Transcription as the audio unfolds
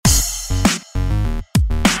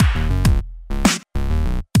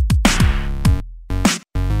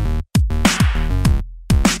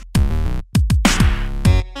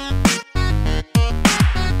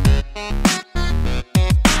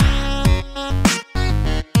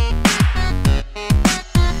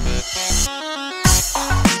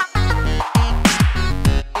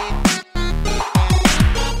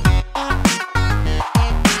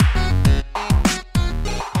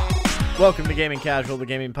Gaming Casual, the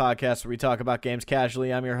gaming podcast where we talk about games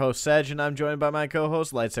casually. I'm your host, Sedge, and I'm joined by my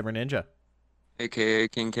co-host, Lightsaber Ninja. AKA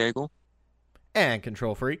King Kegel. And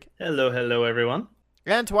Control Freak. Hello, everyone.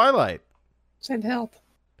 And Twilight. Send help.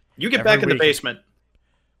 You get Every back in the week. basement.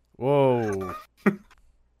 Whoa.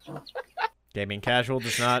 Gaming Casual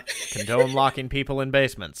does not condone locking people in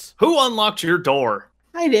basements. Who unlocked your door?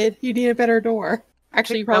 I did. You need a better door.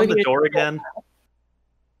 Actually, you probably Down the need door again?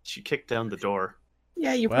 She kicked down the door.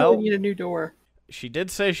 Yeah, you Well- probably need a new door. She did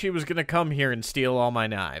say she was going to come here and steal all my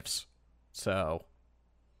knives. So,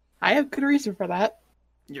 I have good reason for that.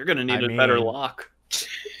 You're gonna need I a better mean- lock.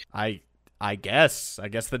 I guess. I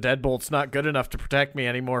guess the deadbolt's not good enough to protect me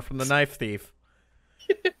anymore from the knife thief.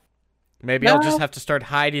 Maybe I'll just No. have to start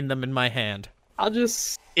hiding them in my hand. I'll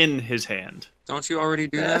just, In his hand. Don't you already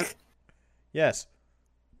do that? Yes.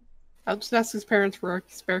 I'll just ask his parents for a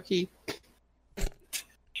spare key.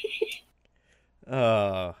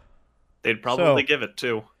 They'd probably So- give it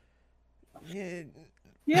too. Yeah.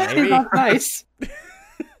 Yeah, Maybe. that's nice.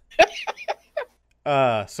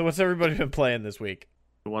 So what's everybody been playing this week?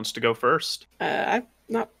 Who wants to go first? I've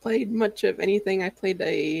not played much of anything. I played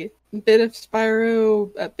a bit of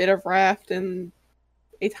Spyro, a bit of Raft, and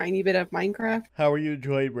a tiny bit of Minecraft. How are you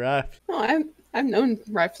enjoying Raft? Oh, I've known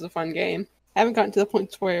Raft is a fun game. I haven't gotten to the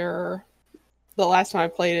point where the last time I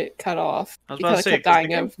played it cut off I was about to because say, I kept 'cause the dying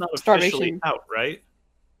game's of not officially starvation. out, right?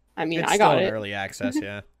 I mean, It's I still got in it. early access,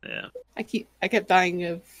 yeah. Yeah. I kept dying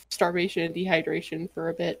of starvation and dehydration for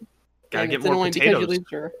a bit. Gotta And get it's more annoying potatoes.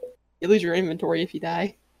 because you lose your inventory if you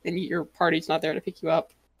die, and your party's not there to pick you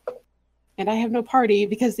up. And I have no party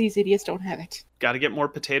because these idiots don't have it. Gotta get more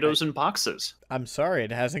potatoes in boxes. I'm sorry,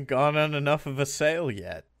 it hasn't gone on enough of a sale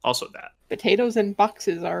yet. Also that. Potatoes and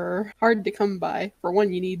boxes are hard to come by. For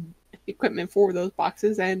one, you need equipment for those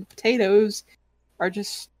boxes, and potatoes are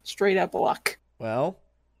just straight up luck. Well,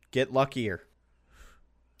 get luckier.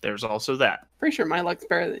 There's also that. Pretty sure my luck's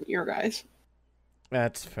better than your guys.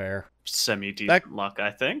 That's fair. Semi-decent That- luck, I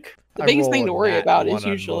think. The I biggest roll thing a to worry nat about one is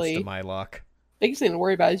on usually most of my luck. getting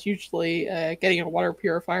a water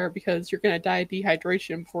purifier because you're going to die of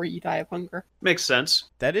dehydration before you die of hunger. Makes sense.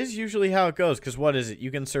 That is usually how it goes, because what is it? You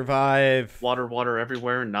can survive Water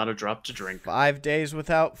everywhere, and not a drop to drink. 5 days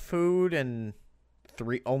without food and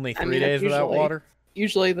only 3 I mean, days without usually- water?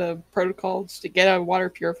 Usually the protocol is to get a water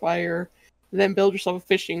purifier, then build yourself a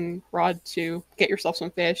fishing rod to get yourself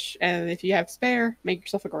some fish, and if you have spare, make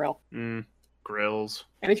yourself a grill. Grills.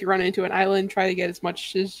 And if you run into an island, try to get as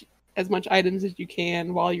much items as you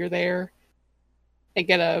can while you're there, and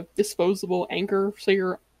get a disposable anchor so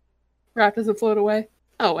your raft doesn't float away.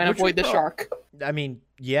 Oh, and Which avoid the we- shark. I mean,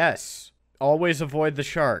 yes. Always avoid the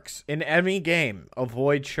sharks. In any game,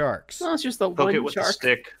 avoid sharks. No, it's just the Poke one it with a shark.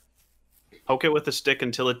 stick. Poke it with a stick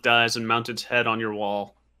until it dies and mount its head on your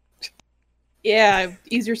wall. Yeah,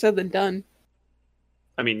 easier said than done.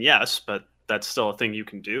 I mean, yes, but that's still a thing you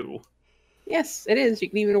can do. Yes, it is. You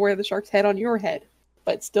can even wear the shark's head on your head,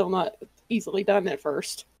 but still not easily done at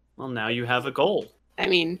first. Well, now you have a goal. I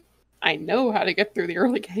mean, I know how to get through the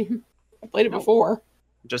early game. I played it No. before.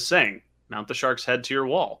 Just saying, mount the shark's head to your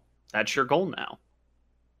wall. That's your goal now.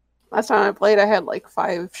 Last time I played, I had like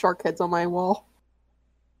 5 shark heads on my wall.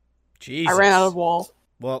 Jesus. I ran out of wall.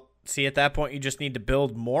 Well, see, at that point, you just need to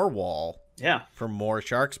build more wall Yeah. for more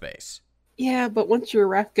shark space. Yeah, but once your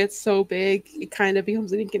raft gets so big, it kind of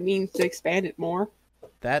becomes an inconvenience to expand it more.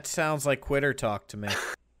 That sounds like quitter talk to me.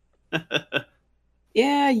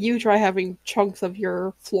 Yeah, you try having chunks of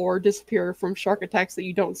your floor disappear from shark attacks that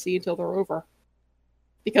you don't see until they're over.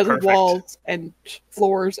 Because Perfect. of walls and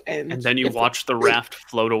floors and... And then you if- watch the raft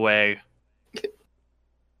float away.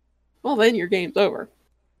 Well, then your game's over.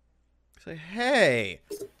 Say, hey,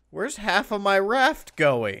 where's half of my raft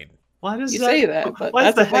going? Why does You that? say that, but why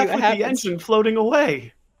is that's the the thing half that with the happens. engine floating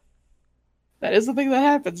away? That is the thing that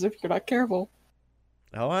happens if you're not careful.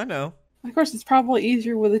 Oh, I know. Of course, it's probably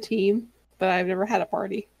easier with a team, but I've never had a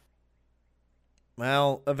party.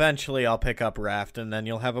 Well, eventually I'll pick up Raft, and then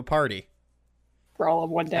you'll have a party. For all of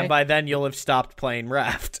one day. And by then you'll have stopped playing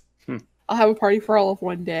Raft. I'll have a party for all of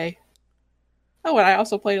one day. Oh, and I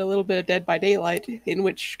also played a little bit of Dead by Daylight, in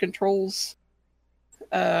which controls,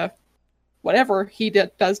 whatever he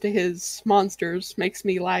does to his monsters makes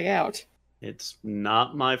me lag out. It's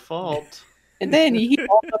not my fault. And then he heals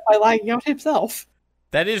up by lagging out himself.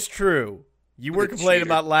 That is true. You were What a complaining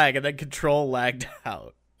cheater. about lag, and then Control lagged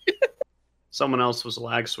out. Someone else was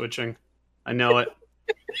lag switching. I know it.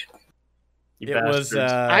 You It was,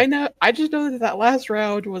 bastards. I know. I just know that that last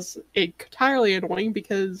round was entirely annoying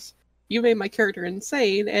because you made my character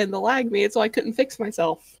insane, and the lag made it so I couldn't fix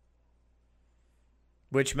myself.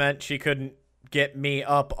 which meant she couldn't get me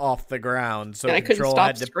up off the ground. So and I couldn't Control stop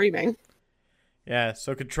had to screaming. Yeah,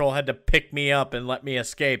 so Control had to pick me up and let me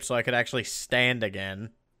escape so I could actually stand again.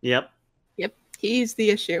 Yep. Yep, he's the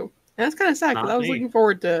issue. And that's kind of sad because Not I was me. looking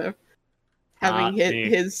forward to having Not me.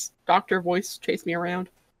 his doctor voice chase me around.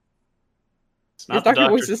 It's not His the doctor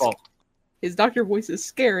voice doctor's is- fault. His doctor voice is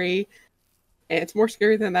scary, and it's more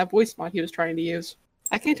scary than that voice mod he was trying to use.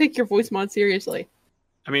 I can't take your voice mod seriously.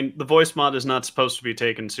 I mean, the voice mod is not supposed to be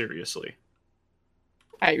taken seriously.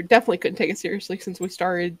 I definitely couldn't take it seriously since we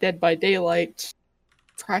started Dead by Daylight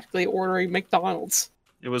practically ordering McDonald's.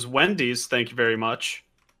 It was Wendy's, thank you very much.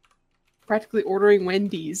 Practically ordering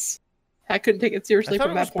Wendy's. I couldn't take it I seriously thought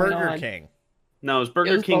from it was that point Burger on. King. No, it was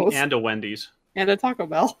Burger was King both. and a Wendy's. And a Taco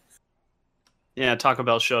Bell. Yeah, Taco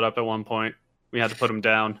Bell showed up at one point. We had to put him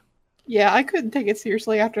down. Yeah, I couldn't take it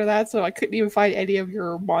seriously after that, so I couldn't even find any of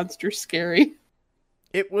your monsters scary.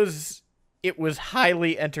 It was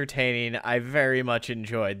highly entertaining. I very much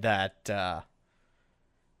enjoyed that.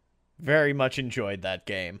 Very much enjoyed that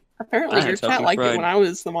game. Apparently Ah, your Kentucky chat liked it Fried. when I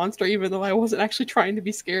was the monster, even though I wasn't actually trying to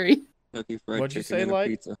be scary. Kentucky Fried What'd you Chicken say, and a Light?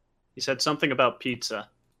 pizza. He said something about pizza.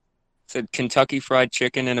 Said Kentucky Fried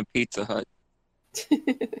Chicken and a Pizza Hut.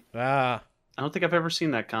 Ah, I don't think I've ever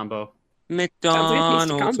seen that combo.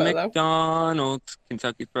 McDonald's, combo, though. McDonald's,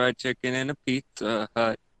 Kentucky Fried Chicken and a Pizza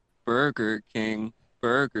Hut. Burger King,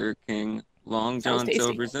 Long Sounds John tasty.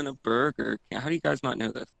 Silver's and a Burger King. How do you guys not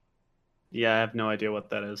know this? Yeah, I have no idea what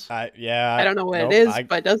that is. I I don't know what nope, it is, I-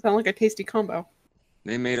 but it does sound like a tasty combo.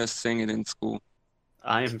 They made us sing it in school.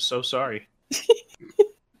 I am so sorry.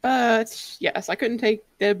 But yes, I couldn't take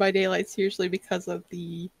Dead by Daylight seriously because of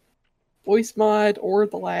the voice mod or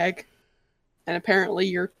the lag. And apparently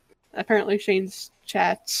Shane's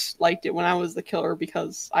chat liked it when I was the killer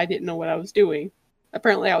because I didn't know what I was doing.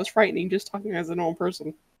 Apparently I was frightening just talking as a normal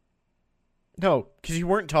person. No, because you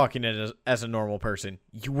weren't talking as a normal person.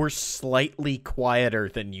 You were slightly quieter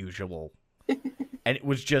than usual. And it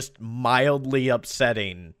was just mildly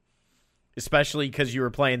upsetting. Especially because you were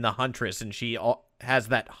playing the Huntress and she has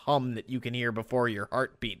that hum that you can hear before your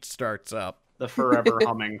heartbeat starts up. The forever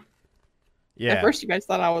humming. Yeah. At first you guys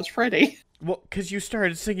thought I was Freddy. Well, because you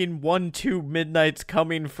started singing 1-2 Midnight's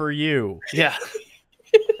Coming for You. Yeah.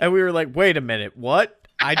 And we were like, wait a minute, what?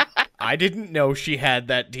 I didn't know she had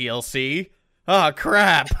that DLC. Ah,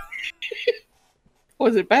 crap.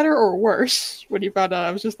 Was it better or worse when you found out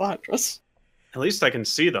I was just the Huntress? At least I can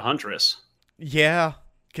see the Huntress. Yeah,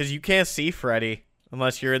 because you can't see Freddy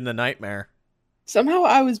unless you're in the nightmare. Somehow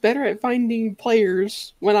I was better at finding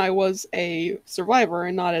players when I was a survivor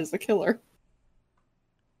and not as the killer.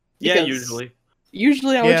 Yeah, Because usually.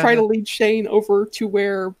 Usually I would Yeah. try to lead Shane over to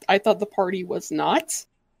where I thought the party was not.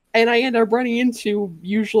 And I end up running into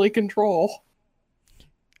usually Control.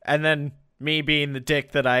 And then me being the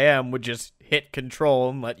dick that I am would just hit control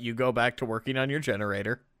and let you go back to working on your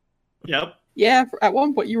generator. Yep. Yeah, at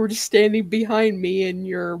one point you were just standing behind me and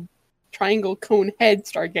your triangle cone head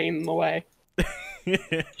started getting in the way.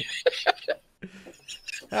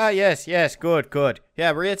 Ah, yes, good.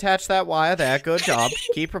 Yeah, reattach that wire there, good job.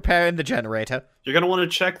 Keep repairing the generator. You're going to want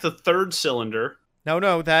to check the third cylinder.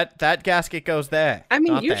 No, that gasket goes there. I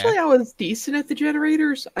mean, not usually there. I was decent at the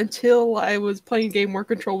generators until I was playing a game where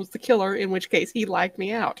Control was the killer, in which case he lagged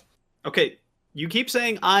me out. Okay, you keep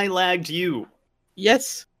saying I lagged you.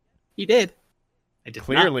 Yes, he did. I did not.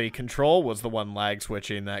 Clearly, Control was the one lag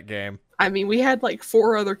switching that game. I mean, we had like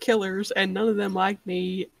 4 other killers, and none of them liked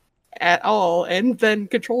me at all. And then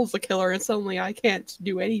Control's the killer, and suddenly I can't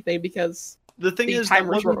do anything because The thing the is, that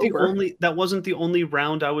timers were wasn't the only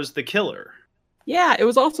round I was the killer. yeah, it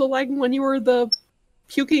was also lagging when you were the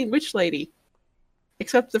puking witch lady.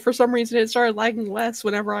 Except that for some reason it started lagging less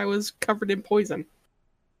whenever I was covered in poison.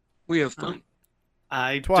 We have fun.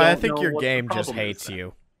 I Why, I don't think know your what the game just problem is hates then.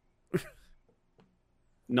 you.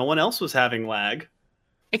 No one else was having lag.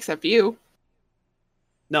 Except you.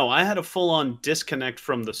 No, I had a full-on disconnect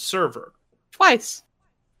from the server. Twice.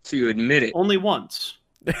 So you admit it. Only once.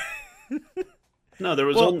 No, there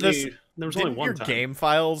was Well, only didn't one your time. game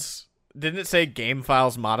files? Didn't it say game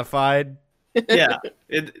files modified? Yeah,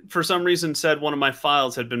 it for some reason said one of my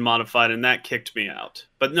files had been modified, and that kicked me out.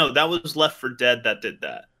 But no, that was Left 4 Dead that did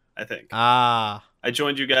that. I think Ah, I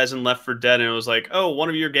joined you guys in Left 4 Dead, and it was like, oh, one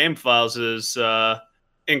of your game files is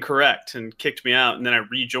incorrect, and kicked me out. And then I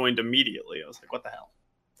rejoined immediately. I was like, what the hell?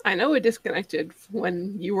 I know it disconnected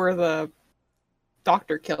when you were the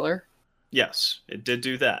doctor killer. Yes, it did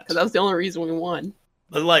do that. Because that was the only reason we won.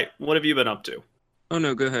 But Light, what have you been up to? Oh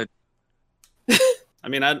no, go ahead. I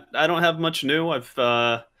mean, I don't have much new. I've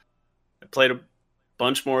I played a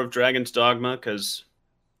bunch more of Dragon's Dogma because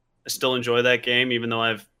I still enjoy that game, even though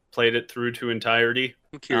I've played it through to entirety.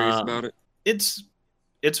 I'm curious about it.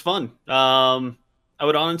 It's fun. I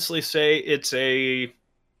would honestly say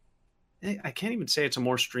I can't even say it's a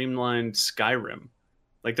more streamlined Skyrim.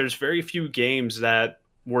 Like, there's very few games that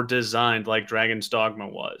were designed like Dragon's Dogma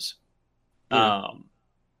was. Yeah.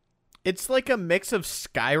 It's like a mix of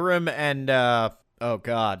Skyrim and oh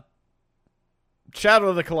god, Shadow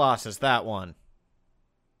of the Colossus. That one.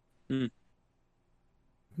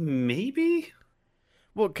 Maybe.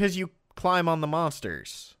 Well, because you climb on the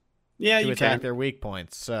monsters Yeah, to you attack can. their weak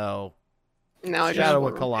points. So Now I Shadow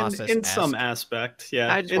of just, Colossus. In some aspect,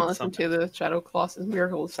 yeah. I just in want to some listen to the Shadow Colossus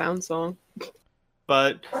Miracle sound song.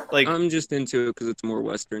 But like, I'm just into it because it's more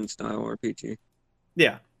Western style RPG.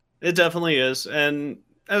 yeah, it definitely is. And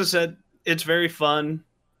as I said, it's very fun.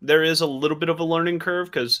 There is a little bit of a learning curve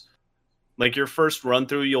because, like, your first run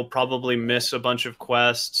through, you'll probably miss a bunch of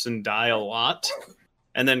quests and die a lot.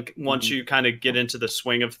 And then once you kind of get into the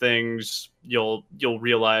swing of things, you'll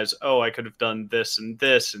realize, oh, I could have done this and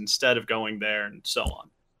this instead of going there, and so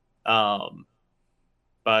on.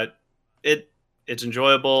 But it's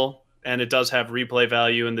enjoyable, and it does have replay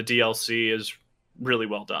value, and the DLC is really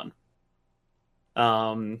well done.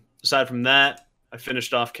 Aside from that, I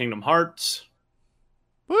finished off Kingdom Hearts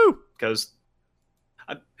woo. because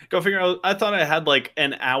go figure out. I thought I had like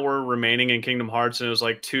an hour remaining in Kingdom Hearts, and it was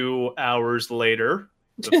like 2 hours later.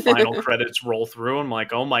 The final credits roll through. I'm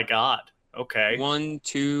like, oh my god. Okay. 1,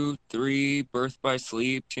 2, 3, Birth by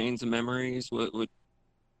Sleep, Chains of Memories. What?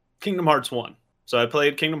 Kingdom Hearts 1. So I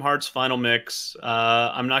played Kingdom Hearts Final Mix.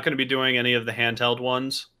 I'm not going to be doing any of the handheld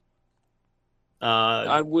ones.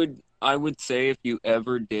 I would say if you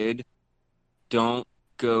ever did, don't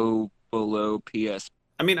go below PS.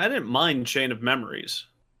 I mean, I didn't mind Chain of Memories.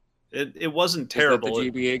 It wasn't Is that terrible.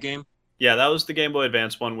 the GBA game? Yeah, that was the Game Boy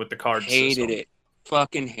Advance one with the card system. Hated it.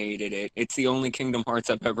 Fucking hated it. It's the only Kingdom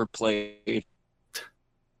Hearts I've ever played.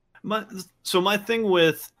 My thing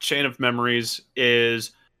with Chain of Memories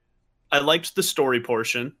is I liked the story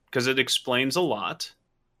portion because it explains a lot.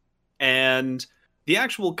 And the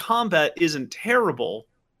actual combat isn't terrible,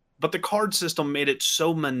 but the card system made it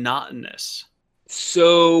so monotonous.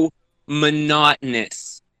 So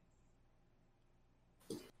monotonous.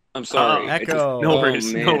 I'm sorry. Echo. No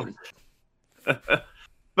worries. man. No.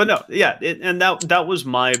 But no, yeah, and that was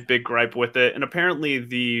my big gripe with it. And apparently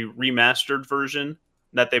the remastered version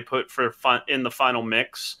that they put in the final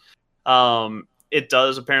mix, it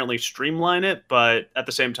does apparently streamline it, but at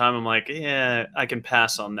the same time, I'm like, yeah, I can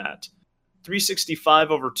pass on that.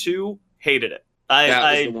 365 over 2, hated it.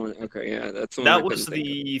 That was the one. Okay, yeah, that's the one. That was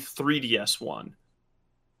the 3DS one,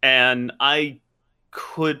 and I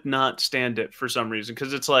could not stand it for some reason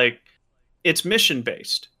because it's mission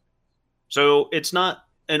based, so it's not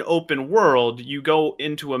an open world. You go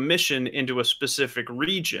into a mission into a specific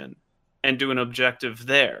region and do an objective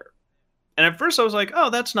there. And at first I was like, oh,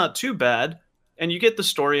 that's not too bad. And you get the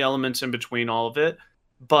story elements in between all of it.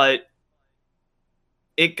 But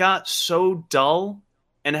it got so dull,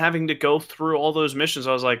 and having to go through all those missions,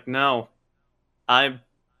 I was like, no, I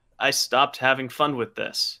stopped having fun with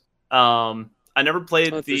this. I never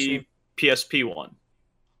played the PSP one.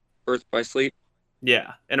 Birth by Sleep?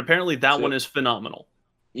 Yeah. And apparently that one is phenomenal.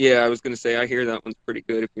 Yeah, I was going to say, I hear that one's pretty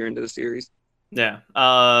good if you're into the series. Yeah.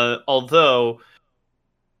 Although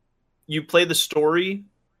you play the story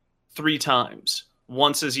 3 times,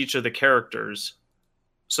 once as each of the characters.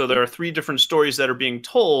 So there are 3 different stories that are being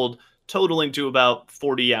told, totaling to about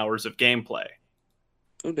 40 hours of gameplay.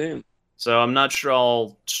 Oh, damn. So I'm not sure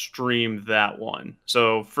I'll stream that one.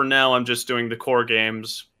 So for now, I'm just doing the core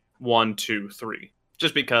games 1, 2, 3.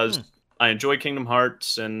 Just because I enjoy Kingdom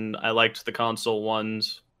Hearts and I liked the console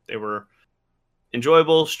ones. They were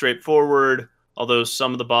enjoyable, straightforward. Although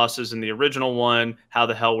some of the bosses in the original one, how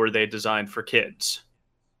the hell were they designed for kids?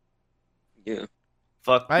 Yeah.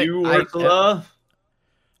 Fuck you, Ursula.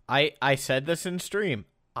 I said this in stream.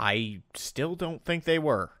 I still don't think they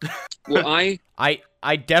were. Well,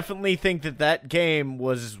 I definitely think that game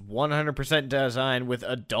was 100% designed with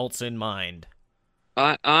adults in mind.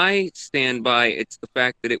 I stand by it's the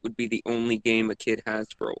fact that it would be the only game a kid has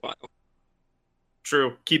for a while.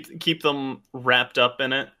 True. Keep them wrapped up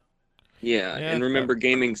in it. Yeah, and remember,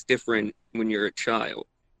 gaming's different when you're a child.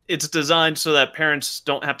 It's designed so that parents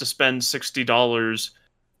don't have to spend $60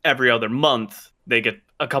 every other month. They get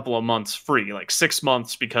a couple of months free, like 6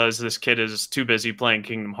 months, because this kid is too busy playing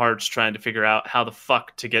Kingdom Hearts trying to figure out how the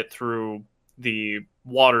fuck to get through the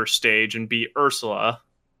water stage and beat Ursula.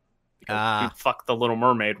 Fuck the Little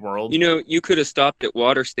Mermaid world. You know, you could have stopped at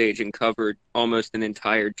water stage and covered almost an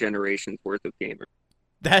entire generation's worth of gamers.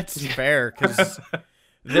 That's fair, because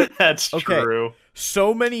that's true.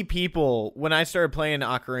 So many people, when I started playing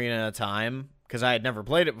Ocarina of Time, because I had never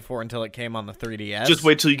played it before until it came on the 3DS. Just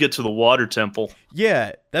wait till you get to the water temple.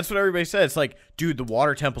 Yeah, that's what everybody said. It's like, dude, the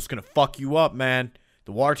water temple's going to fuck you up, man.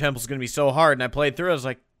 The water temple's going to be so hard. And I played through it. I was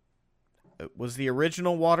like, was the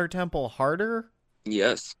original water temple harder?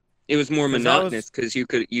 Yes. It was more 'Cause that monotonous because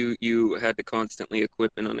you had to constantly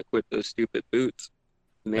equip and unequip those stupid boots.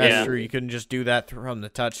 That's true. You couldn't just do that from the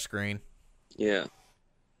touch screen. Yeah.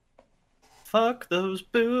 Fuck those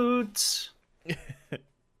boots.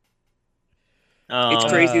 It's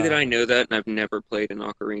crazy that I know that and I've never played an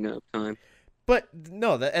Ocarina of Time. But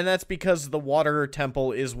no, and that's because the water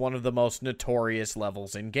temple is one of the most notorious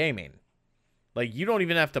levels in gaming. Like, you don't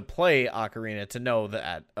even have to play Ocarina to know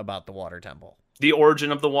that about the water temple. The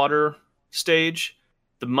origin of the water stage,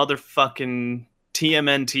 the motherfucking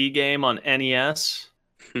TMNT game on NES.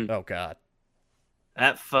 Oh, God.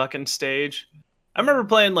 That fucking stage. I remember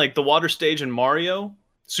playing, like, the water stage in Mario.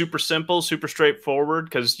 Super simple, super straightforward,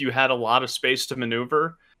 because you had a lot of space to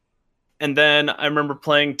maneuver. And then I remember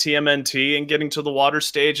playing TMNT and getting to the water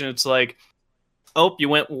stage, and it's like, oh, you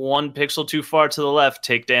went 1 pixel too far to the left,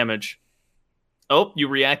 take damage. Oh, you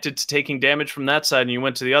reacted to taking damage from that side, and you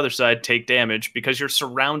went to the other side, take damage, because you're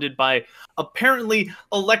surrounded by, apparently,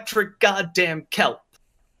 electric goddamn kelp.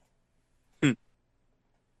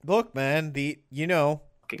 Look, man, the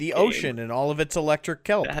Game. ocean and all of its electric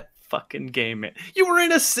kelp. That fucking game, man. You were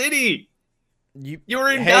in a city! You were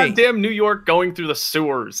in hey, goddamn New York going through the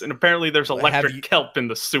sewers, and apparently there's Have electric you- kelp in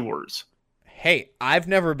the sewers. Hey, I've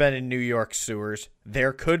never been in New York sewers.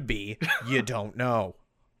 There could be. You don't know.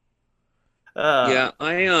 Yeah,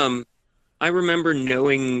 I remember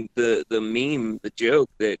knowing the meme, the joke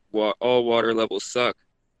that all water levels suck,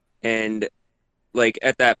 and like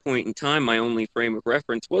at that point in time, my only frame of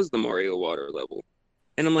reference was the Mario water level,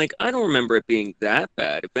 and I'm like, I don't remember it being that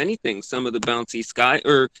bad. If anything, some of the bouncy sky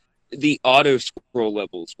or the auto scroll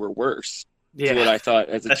levels were worse. Yeah. Is what I thought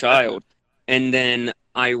as a child, and then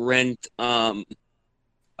I rent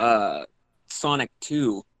Sonic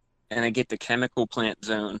 2, and I get the chemical plant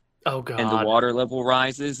zone. Oh god. And the water level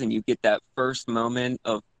rises, and you get that first moment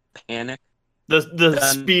of panic. The Dun,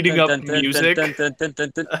 speeding dun, up dun, dun, music. dun, dun, dun,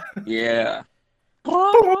 dun, dun. Yeah.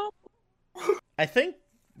 I think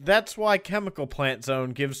that's why Chemical Plant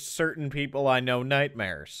Zone gives certain people I know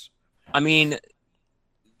nightmares. I mean,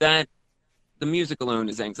 the music alone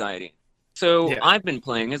is anxiety. So Yeah. I've been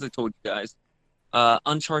playing, as I told you guys,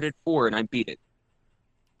 Uncharted 4, and I beat it.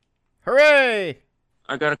 Hooray!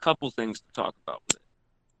 I got a couple things to talk about with it.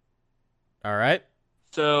 All right.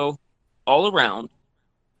 So, all around,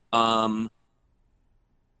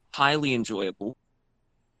 highly enjoyable.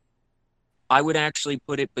 I would actually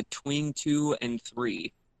put it between 2 and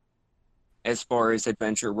 3 as far as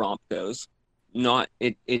adventure romp goes.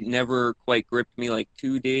 It never quite gripped me like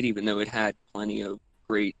 2 did, even though it had plenty of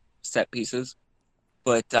great set pieces.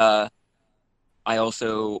 But I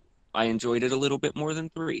enjoyed it a little bit more than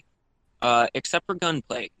 3. Except for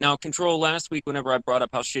gunplay. Now, Control, last week, whenever I brought up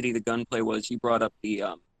how shitty the gunplay was, you brought up the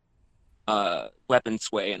weapon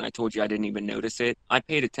sway, and I told you I didn't even notice it. I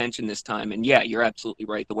paid attention this time, and yeah, you're absolutely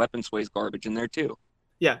right. The weapon sway is garbage in there, too.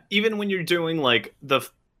 Yeah, even when you're doing like the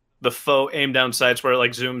faux aim down sights where it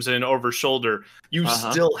like zooms in over shoulder, you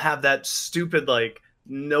still have that stupid like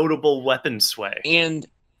notable weapon sway. And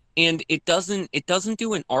it doesn't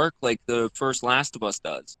do an arc like the first Last of Us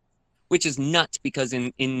does, which is nuts because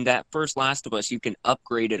in that first Last of Us you can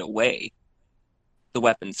upgrade it away, the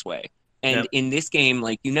weapon sway. And in this game,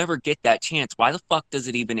 like, you never get that chance. Why the fuck does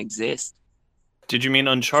it even exist? Did you mean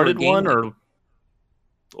Uncharted 1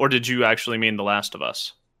 or did you actually mean The Last of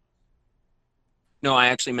Us? No, I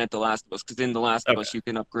actually meant The Last of Us, because in The Last of Us you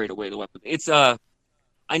can upgrade away the weapon. It's I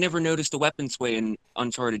never noticed a weapon sway in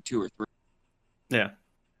Uncharted 2 or 3.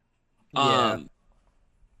 Yeah.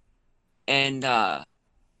 And I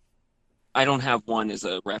don't have 1 as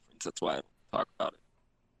a reference. That's why I don't talk about it.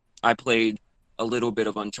 I played a little bit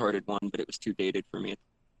of Uncharted 1, but it was too dated for me to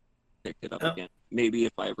pick it up again. Maybe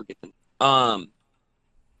if I ever get them.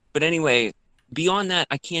 But anyway, beyond that,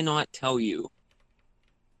 I cannot tell you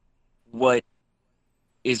what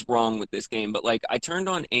is wrong with this game. But like, I turned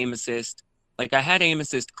on aim assist. Like, I had aim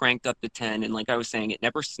assist cranked up to 10, and like I was saying, it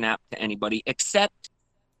never snapped to anybody except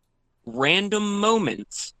random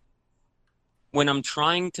moments when I'm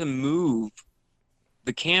trying to move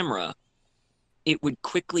the camera. It would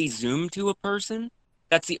quickly zoom to a person.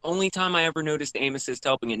 That's the only time I ever noticed aim assist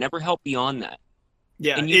helping. It never helped beyond that.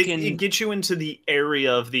 Yeah, and it gets you into the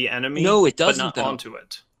area of the enemy. No, it doesn't, but not though. onto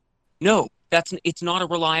it. No, it's not a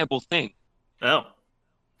reliable thing. Oh.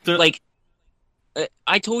 Like,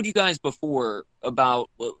 I told you guys before about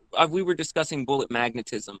we were discussing bullet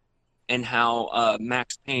magnetism and how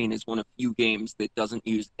Max Payne is one of few games that doesn't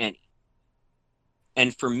use any.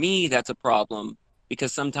 And for me, that's a problem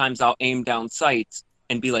because sometimes I'll aim down sights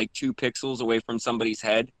and be like 2 pixels away from somebody's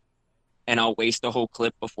head, and I'll waste a whole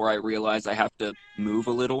clip before I realize I have to move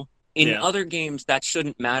a little. In other games, that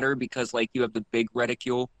shouldn't matter because like you have the big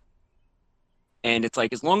reticule, and it's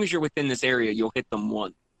like as long as you're within this area, you'll hit them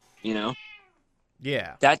once, you know?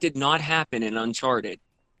 Yeah. That did not happen in Uncharted,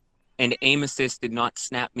 and aim assist did not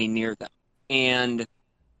snap me near them. And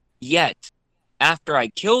yet, after I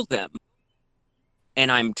kill them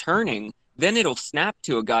and I'm turning, then it'll snap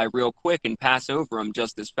to a guy real quick and pass over him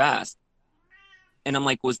just as fast. And I'm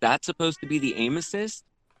like, was that supposed to be the aim assist?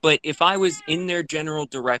 But if I was in their general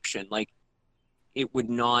direction, like, it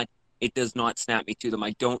does not snap me to them.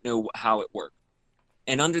 I don't know how it works.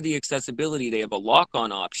 And under the accessibility, they have a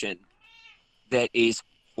lock-on option that is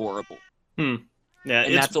horrible. Yeah,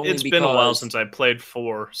 And that's only it's been a while because- since I played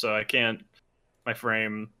 4, so I can't. My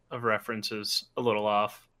frame of reference is a little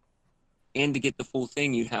off. And to get the full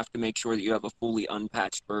thing, you'd have to make sure that you have a fully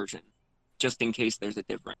unpatched version, just in case there's a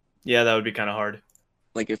difference. Yeah, that would be kind of hard.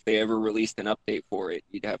 Like if they ever released an update for it,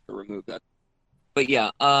 you'd have to remove that. But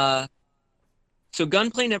yeah, so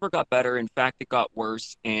gunplay never got better. In fact, it got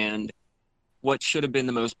worse. And what should have been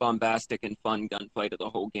the most bombastic and fun gunfight of the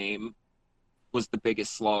whole game was the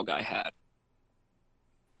biggest slog I had.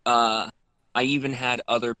 I even had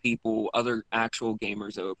other actual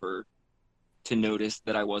gamers over to notice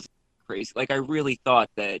that I wasn't crazy. Like I really thought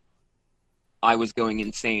that I was going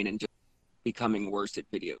insane and just becoming worse at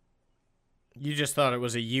video. You just thought it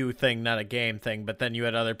was a you thing, not a game thing, but then you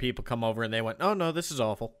had other people come over and they went, "Oh no, this is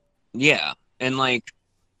awful." Yeah, and like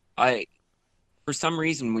for some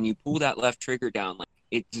reason when you pull that left trigger down, like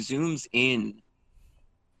it zooms in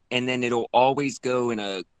and then it'll always go in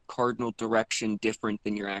a cardinal direction different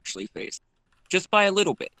than you're actually facing. Just by a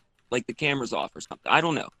little bit. Like the camera's off or something. I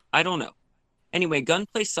don't know. Anyway,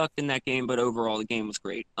 gunplay sucked in that game, but overall the game was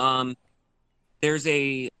great.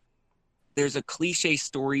 There's a cliche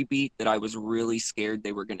story beat that I was really scared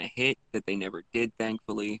they were gonna hit that they never did,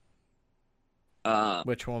 thankfully.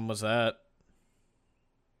 Which one was that?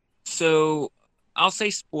 So I'll say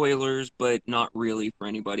spoilers, but not really for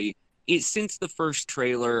anybody. Since the first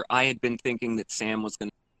trailer, I had been thinking that Sam was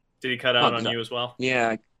gonna. Did he cut out Oh, on no. you as well?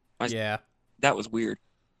 Yeah, Yeah. that was weird.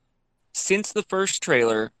 Since the first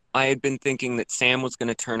trailer, I had been thinking that Sam was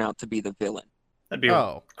gonna turn out to be the villain. That'd be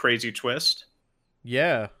Oh. a crazy twist.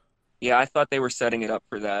 Yeah. Yeah, I thought they were setting it up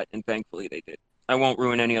for that, and thankfully they did. I won't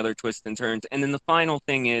ruin any other twists and turns. And then the final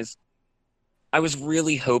thing is, I was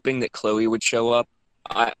really hoping that Chloe would show up.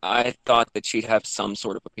 I thought that she'd have some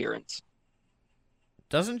sort of appearance.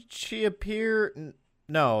 Doesn't she appear?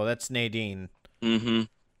 No, that's Nadine. Mm-hmm.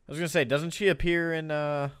 I was gonna say, doesn't she appear in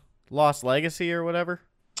Lost Legacy or whatever?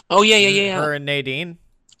 Oh yeah. Her and Nadine.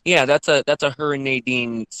 Yeah, that's a her and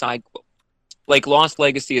Nadine side quote. Like Lost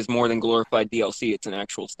Legacy is more than glorified DLC; it's an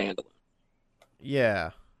actual standalone.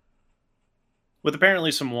 Yeah. With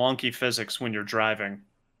apparently some wonky physics when you're driving.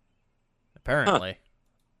 Apparently.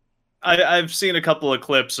 I've seen a couple of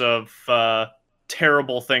clips of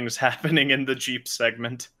terrible things happening in the Jeep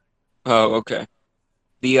segment. Oh, okay.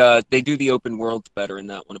 They do the open worlds better in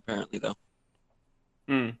that one, apparently, though.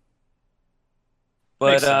 Hmm.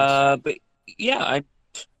 But Makes sense. but yeah, I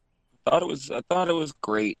thought it was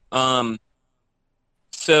great.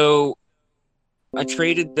 So I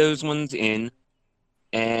traded those ones in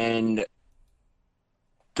and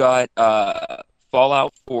got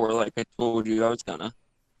Fallout 4, like I told you I was gonna,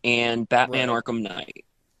 and Batman Right. Arkham Knight.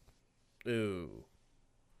 Ooh.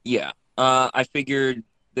 Yeah. I figured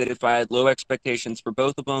that if I had low expectations for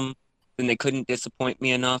both of them, then they couldn't disappoint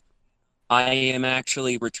me enough. I am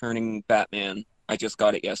actually returning Batman. I just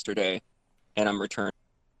got it yesterday, and I'm returning.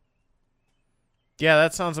 Yeah,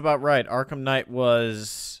 that sounds about right. Arkham Knight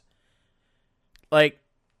was like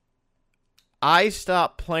I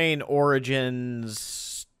stopped playing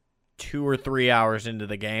Origins 2 or 3 hours into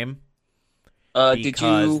the game.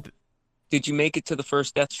 because Did you make it to the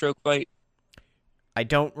first Deathstroke fight? I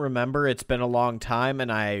don't remember. It's been a long time,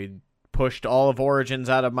 and I pushed all of Origins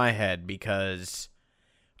out of my head because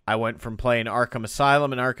I went from playing Arkham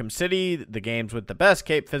Asylum and Arkham City, the games with the best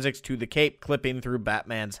cape physics, to the cape clipping through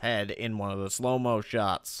Batman's head in one of the slow-mo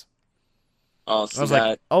shots. Oh, I so was that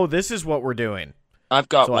like, oh, this is what we're doing. I've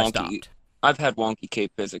got So I wonky. stopped. I've had wonky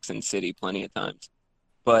cape physics in City plenty of times,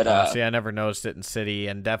 but See, I never noticed it in City,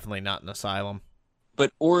 and definitely not in Asylum.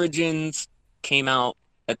 but Origins came out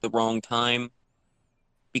at the wrong time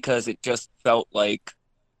because it just felt like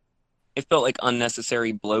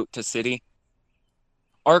unnecessary bloat to City.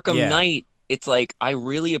 Arkham Yeah. Knight, it's like I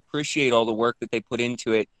really appreciate all the work that they put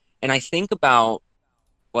into it, and I think about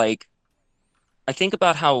like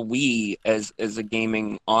how we as a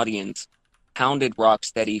gaming audience hounded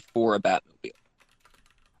Rocksteady for a Batmobile.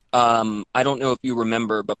 I don't know if you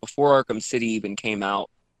remember, but before Arkham City even came out,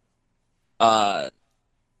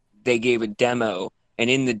 they gave a demo, and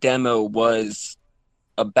in the demo was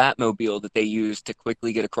a Batmobile that they used to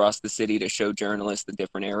quickly get across the city to show journalists the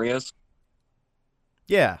different areas.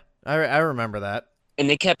 Yeah, I remember that. And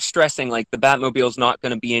they kept stressing like the Batmobile's not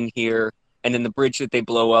going to be in here, and then the bridge that they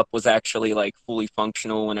blow up was actually like fully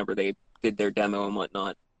functional whenever they did their demo and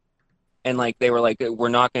whatnot. And like they were like, we're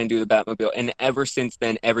not going to do the Batmobile. And ever since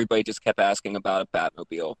then, everybody just kept asking about a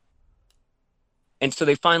Batmobile. And so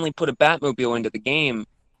they finally put a Batmobile into the game,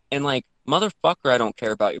 and like, motherfucker, I don't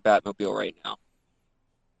care about your Batmobile right now.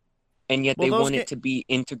 And yet Well, they those want it to be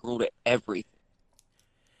integral to everything.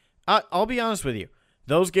 I'll be honest with you.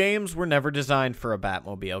 Those games were never designed for a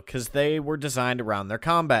Batmobile because they were designed around their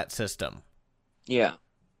combat system. Yeah.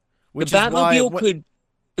 Which the is why the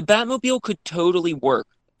Batmobile could totally work.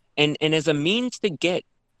 And as a means to get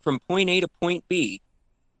from point A to point B,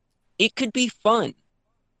 it could be fun.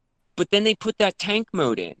 But then they put that tank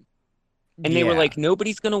mode in. And they were Yeah. like,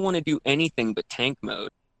 nobody's going to want to do anything but tank mode.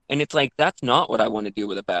 And it's like, that's not what I want to do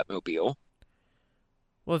with a Batmobile.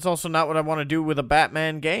 Well, it's also not what I want to do with a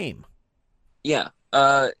Batman game. Yeah.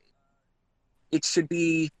 It should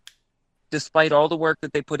be, despite all the work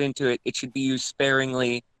that they put into it, it should be used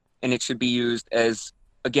sparingly, and it should be used as,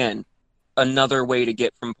 again, another way to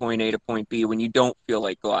get from point A to point B when you don't feel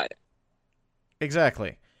like gliding.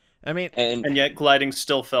 Exactly. I mean, And yet gliding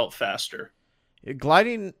still felt faster.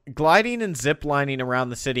 gliding and zip lining around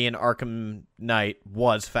the city in Arkham Knight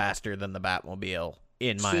was faster than the Batmobile,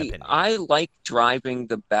 in my opinion. I like driving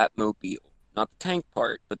the Batmobile, not the tank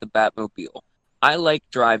part, but the Batmobile. I like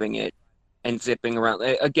driving it and zipping around.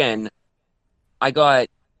 Again, I got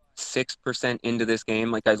 6% into this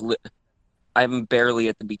game. Like I'm barely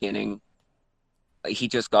at the beginning. He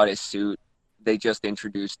just got his suit. They just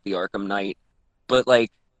introduced the Arkham Knight, but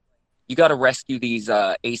like, you got to rescue these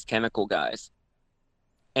Ace Chemical guys.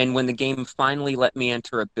 And when the game finally let me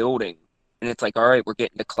enter a building, and it's like, all right, we're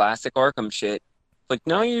getting to classic Arkham shit. It's like,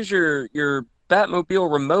 now use your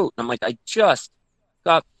Batmobile remote. And I'm like, I just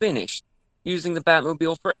got finished using the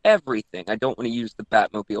Batmobile for everything. I don't want to use the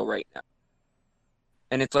Batmobile right now.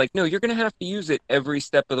 And it's like, no, you're going to have to use it every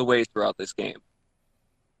step of the way throughout this game.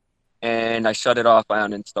 And I shut it off, I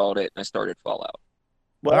uninstalled it, and I started Fallout.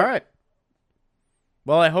 Well, All right.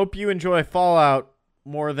 Well, I hope you enjoy Fallout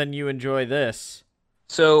more than you enjoy this.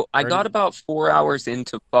 So I Or- got about 4 hours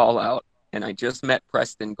into Fallout, and I just met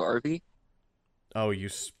Preston Garvey. Oh, you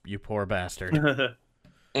poor bastard.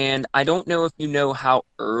 And I don't know if you know how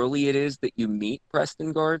early it is that you meet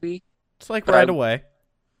Preston Garvey. It's like But right away.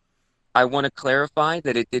 I want to clarify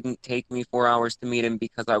that it didn't take me 4 hours to meet him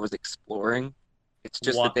because I was exploring. It's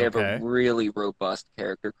just that they have Okay. a really robust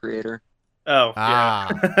character creator. oh, Ah.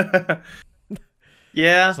 yeah.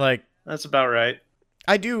 Yeah, It's like, that's about right.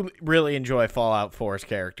 I do really enjoy Fallout 4's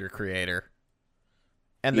character creator.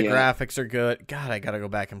 And the Yeah. graphics are good. God, I gotta go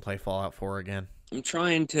back and play Fallout 4 again. I'm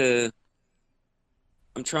trying to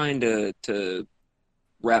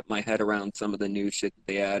wrap my head around some of the new shit that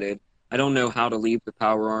they added. I don't know how to leave the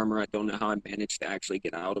power armor. I don't know how I managed to actually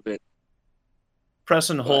get out of it. Press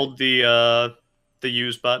and hold the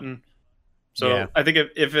use button. So Yeah. I think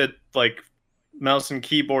if it like mouse and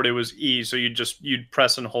keyboard, it was E. So you'd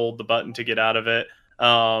press and hold the button to get out of it.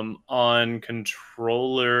 On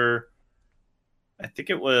controller, I think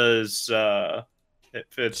it was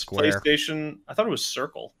if it's Square. PlayStation, I thought it was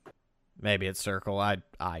circle. Maybe it's circle. I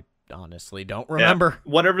honestly don't remember.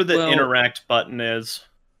 Whatever the Well- interact button is.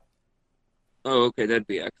 Oh, okay, that'd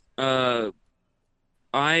be X.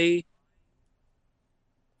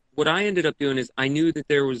 What I ended up doing is I knew that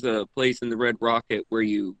there was a place in the Red Rocket where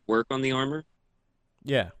you work on the armor,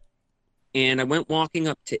 Yeah. and I went walking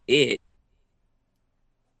up to it,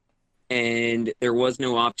 and there was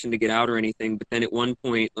no option to get out or anything. But then at one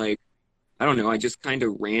point, like, I don't know, I just kind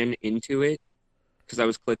of ran into it because I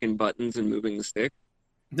was clicking buttons and moving the stick,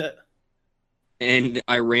 and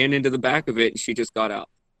I ran into the back of it, and she just got out.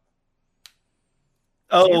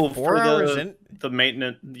 So you're Oh, 4 for hours the in. the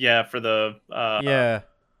maintenance, yeah, for the Yeah.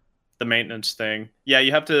 the maintenance thing. Yeah,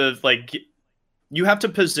 you have to you have to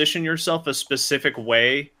position yourself a specific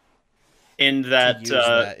way in that, use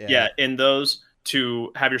that, yeah. in those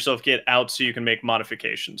to have yourself get out so you can make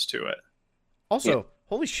modifications to it. Also,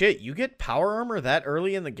 holy shit, you get power armor that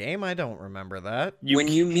early in the game? I don't remember that. When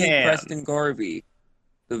you meet can. Preston Garvey,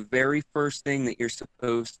 the very first thing that you're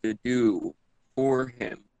supposed to do for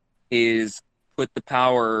him is put the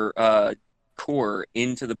power core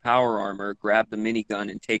into the power armor, grab the minigun,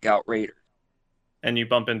 and take out Raiders. And you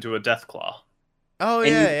bump into a Deathclaw. Oh,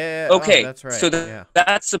 And yeah. Okay, Oh, that's right. so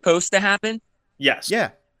that's supposed to happen? Yes.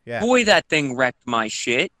 Yeah. Boy, that thing wrecked my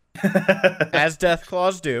shit. As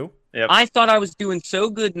Deathclaws do. Yep. I thought I was doing so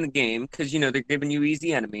good in the game because, they're giving you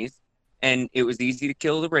easy enemies, and it was easy to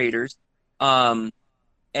kill the Raiders.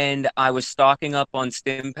 And I was stocking up on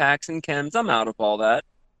stim packs and chems. I'm out of all that.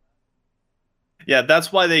 Yeah,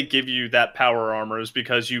 that's why they give you that power armor, is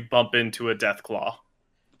because you bump into a Deathclaw.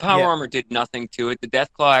 Power armor did nothing to it. The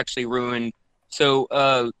Deathclaw actually ruined.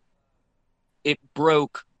 So it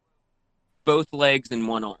broke both legs and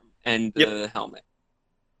one arm and the helmet.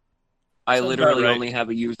 I Sounds literally about right. only have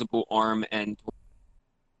a usable arm and.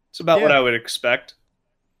 It's about what I would expect.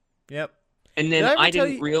 Yep. And then Did I I ever tell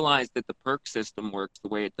didn't you- realize that the perk system works the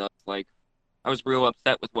way it does. Like, I was real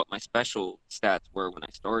upset with what my special stats were when I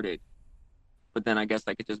started. But then I guess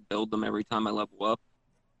I could just build them every time I level up.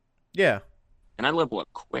 Yeah. And I level up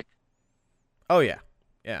quick. Oh, yeah.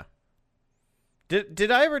 Yeah.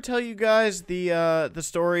 Did I ever tell you guys the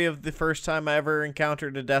story of the first time I ever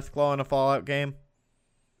encountered a Deathclaw in a Fallout game?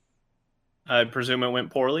 I presume it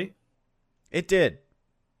went poorly. It did.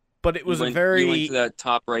 But it was You a went, very... You went to that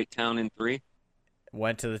top right town in 3?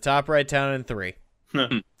 Went to the top right town in 3.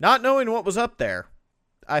 Not knowing what was up there,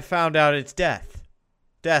 I found out it's death.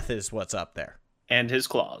 Death is what's up there. And his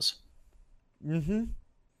claws. Mm-hmm.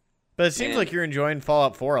 But it seems like you're enjoying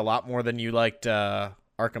Fallout 4 a lot more than you liked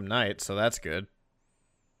Arkham Knight, so that's good.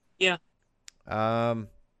 Yeah.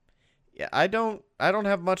 Yeah, I don't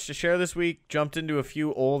have much to share this week. Jumped into a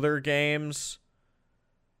few older games.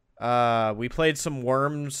 We played some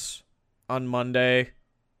Worms on Monday,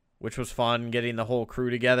 which was fun, getting the whole crew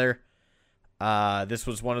together. This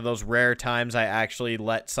was one of those rare times I actually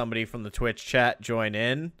let somebody from the Twitch chat join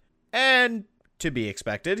in. And, to be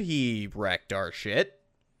expected, he wrecked our shit.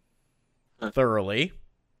 Thoroughly.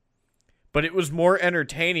 But it was more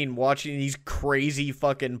entertaining watching these crazy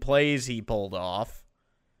fucking plays he pulled off.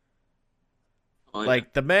 Oh, yeah.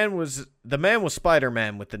 Like, the man was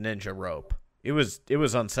Spider-Man with the ninja rope. It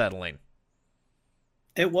was unsettling.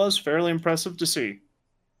 It was fairly impressive to see.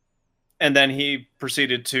 And then he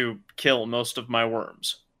proceeded to kill most of my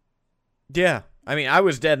worms. Yeah. I mean, I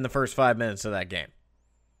was dead in the first 5 minutes of that game.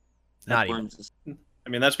 Not even. I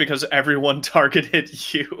mean, that's because everyone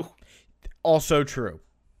targeted you. Also true.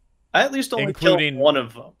 I at least only Including- killed one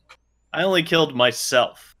of them. I only killed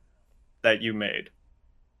myself that you made.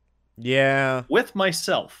 Yeah. With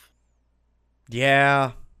myself.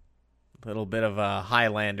 Yeah. Little bit of a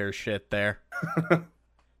Highlander shit there.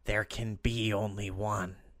 There can be only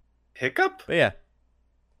one. Hiccup? But yeah.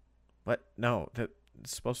 What? No, that's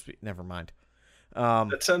supposed to be... Never mind.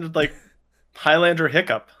 That sounded like Highlander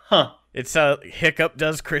Hiccup. Huh. It's Hiccup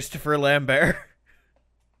does Christopher Lambert.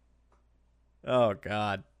 Oh,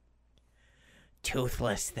 God.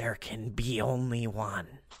 Toothless, there can be only one.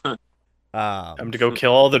 Time to go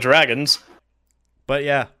kill all the dragons. But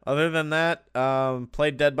yeah, other than that,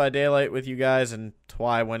 played Dead by Daylight with you guys, and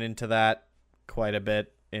Twy went into that quite a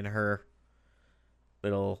bit in her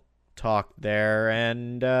little talk there,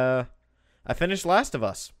 and I finished Last of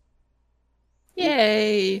Us.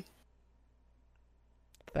 Yay!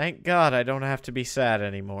 Thank God I don't have to be sad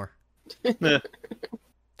anymore.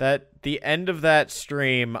 That the end of that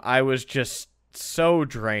stream, I was just so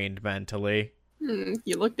drained mentally.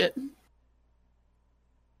 You looked it.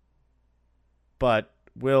 But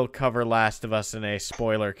we'll cover Last of Us in a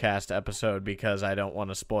spoiler cast episode because I don't want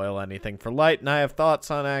to spoil anything for Light, and I have thoughts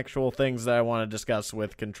on actual things that I want to discuss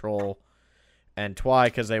with Control and Twy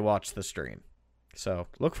because they watched the stream. So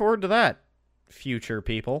look forward to that, future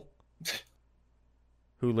people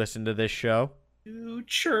who listen to this show.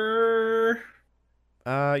 Future.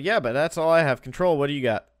 Yeah, but that's all I have. Control, what do you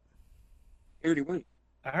got? I already went.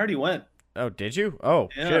 I already went. Oh, did you? Oh,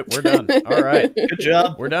 Yeah. shit, we're done. All right. Good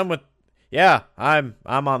job. We're done with... Yeah, I'm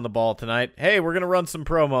on the ball tonight. Hey, we're going to run some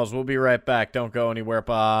promos. We'll be right back. Don't go anywhere.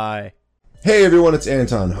 Bye. Hey everyone, it's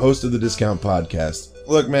Anton, host of the Discount Podcast.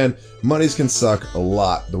 Look man, Mondays can suck a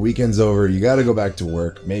lot. The weekend's over, you gotta go back to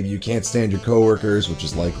work. Maybe you can't stand your coworkers, which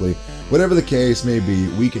is likely. Whatever the case may be,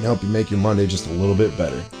 we can help you make your Monday just a little bit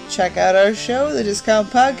better. Check out our show, The Discount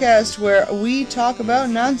Podcast, where we talk about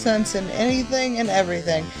nonsense and anything and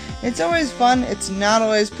everything. It's always fun, it's not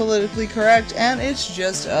always politically correct, and it's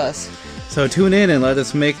just us. So tune in and let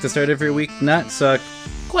us make the start of your week not suck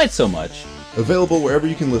quite so much. Available wherever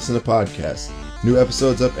you can listen to podcasts. New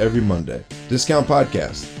episodes up every Monday. Discount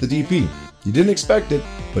Podcast, the DP. You didn't expect it,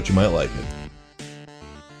 but you might like it.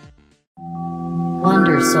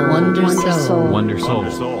 Wonder Soul.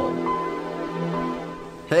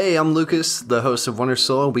 Hey, I'm Lucas, the host of Wonder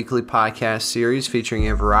Soul, a weekly podcast series featuring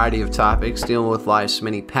a variety of topics dealing with life's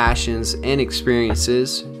many passions and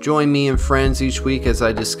experiences. Join me and friends each week as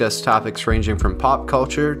I discuss topics ranging from pop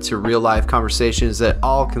culture to real-life conversations that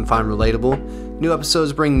all can find relatable. New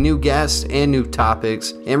episodes bring new guests and new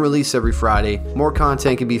topics and release every Friday. More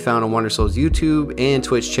content can be found on Wonder Soul's YouTube and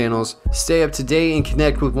Twitch channels. Stay up to date and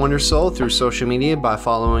connect with Wonder Soul through social media by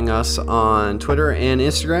following us on Twitter and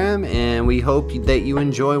Instagram, and we hope that you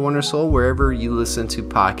enjoy Wonder Soul wherever you listen to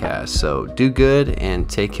podcasts. So do good and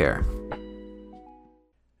take care.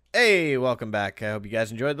 Hey, welcome back. I hope you guys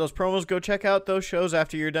enjoyed those promos. Go check out those shows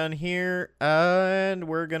after you're done here, and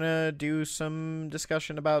we're gonna do some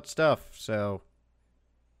discussion about stuff.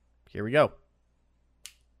 Here we go.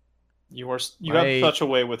 You have such a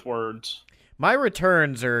way with words. My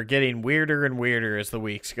returns are getting weirder and weirder as the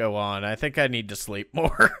weeks go on. I think I need to sleep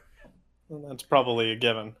more. That's probably a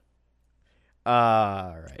given.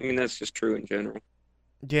 Alright. I mean, that's just true in general.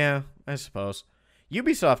 Yeah, I suppose.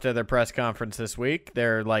 Ubisoft had their press conference this week,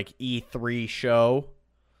 their E3 show.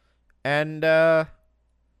 And I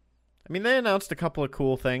mean, they announced a couple of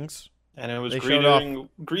cool things. And it was They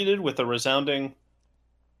greeted with a resounding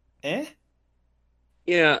eh?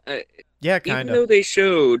 Yeah, Yeah, even kind though of. they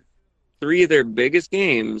showed 3 of their biggest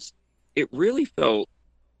games, it really felt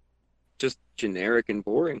just generic and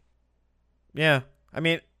boring. Yeah, I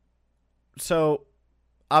mean, so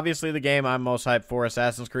obviously the game I'm most hyped for,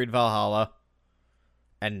 Assassin's Creed Valhalla.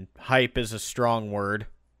 And hype is a strong word.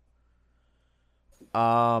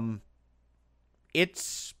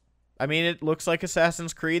 It looks like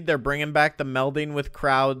Assassin's Creed. They're bringing back the melding with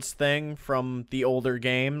crowds thing from the older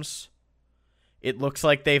games. It looks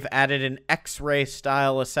like they've added an X-ray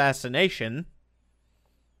style assassination.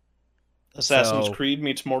 Assassin's Creed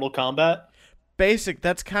meets Mortal Kombat?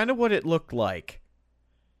 That's kind of what it looked like.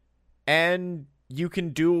 And you can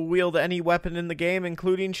dual wield any weapon in the game,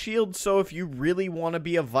 including shields, so if you really want to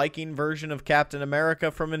be a Viking version of Captain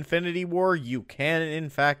America from Infinity War, you can in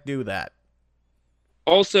fact do that.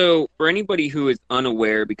 Also, for anybody who is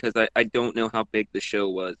unaware, because I don't know how big the show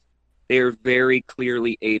was, they are very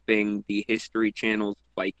clearly aping the History Channel's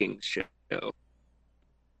Vikings show.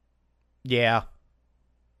 Yeah.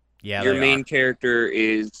 Yeah, Your main character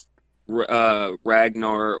is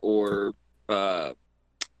Ragnar or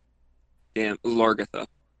Largatha.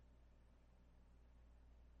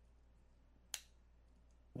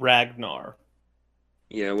 Ragnar.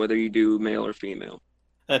 Yeah, whether you do male or female.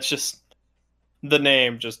 That's just... The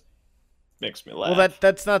name just makes me laugh. Well,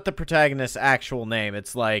 that's not the protagonist's actual name.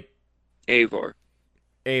 It's like... Avar.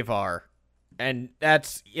 And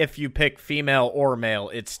that's, if you pick female or male,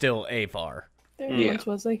 it's still Avar. There Yeah. once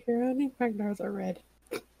was a hero named Ragnar the Red.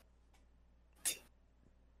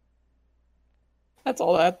 That's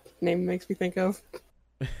all that name makes me think of.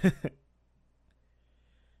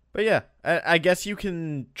 But yeah, I guess you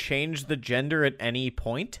can change the gender at any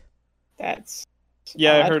point. That's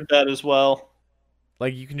Yeah, I odd. heard that as well.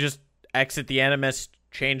 Like, you can just exit the Animus,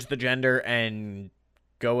 change the gender, and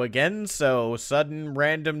go again, so sudden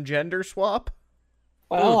random gender swap?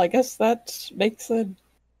 Well, I guess that makes an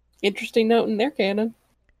interesting note in their canon.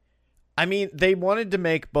 I mean, they wanted to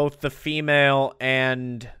make both the female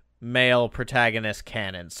and male protagonist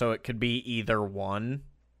canon, so it could be either one.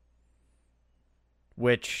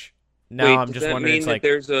 Which, now Wait, I'm does just that wondering, mean it's that like...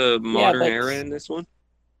 there's a modern that's- era in this one?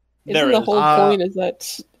 There Isn't the is. whole point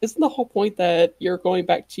isn't the whole point that you're going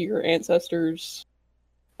back to your ancestors'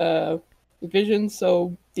 vision,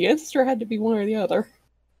 so the ancestor had to be one or the other.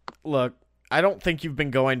 Look, I don't think you've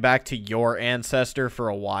been going back to your ancestor for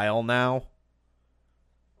a while now.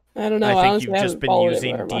 I don't know. I think honestly you've just haven't been followed it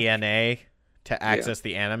using very much. DNA to access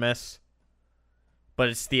the Animus. But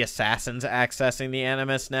it's the assassins accessing the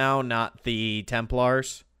Animus now, not the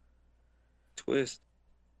Templars. Twist.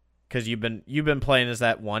 Because you've been playing as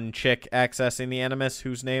that one chick accessing the Animus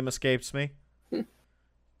whose name escapes me.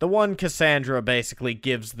 The one Cassandra basically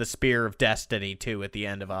gives the Spear of Destiny to at the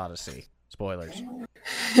end of Odyssey. Spoilers.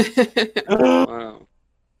 Wow.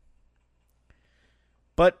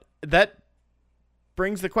 But that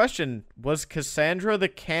brings the question, was Cassandra the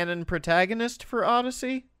canon protagonist for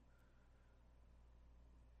Odyssey?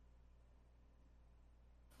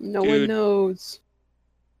 No Dude. one knows.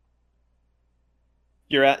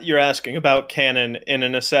 You're asking about canon in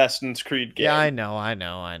an Assassin's Creed game. Yeah, I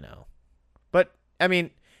know. But, I mean,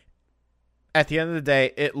 at the end of the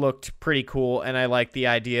day, it looked pretty cool, and I like the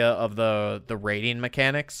idea of the raiding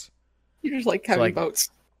mechanics. You're just like having like- votes.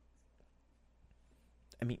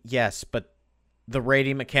 I mean, yes, but the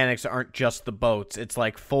raiding mechanics aren't just the boats. It's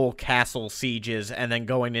like full castle sieges and then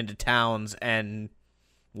going into towns and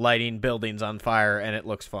lighting buildings on fire, and it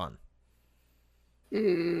looks fun.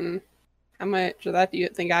 How much of that do you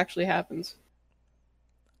think actually happens?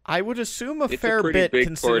 I would assume It's fair a pretty bit big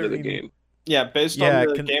considering part of the game. Yeah, based Yeah, on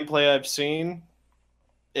the gameplay I've seen,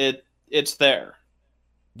 it's there.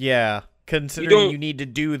 Yeah, considering don't- you need to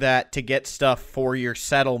do that to get stuff for your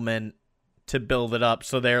settlement to build it up,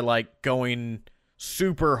 so they're like going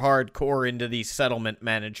super hardcore into the settlement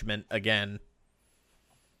management again.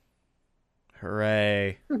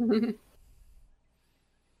 Hooray.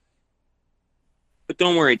 But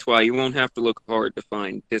don't worry, Twy, you won't have to look hard to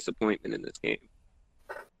find disappointment in this game.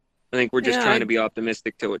 I think we're just Yeah, trying to be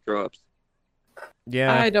optimistic till it drops.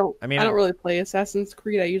 Yeah. I don't I mean, really play Assassin's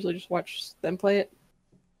Creed. I usually just watch them play it.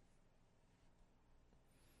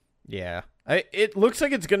 Yeah. It looks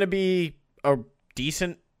like it's going to be a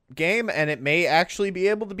decent game, and it may actually be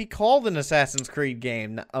able to be called an Assassin's Creed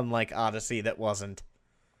game, unlike Odyssey that wasn't.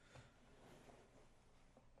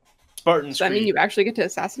 Spartan's Does that mean Creed. you actually get to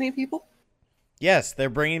assassinate people? Yes, they're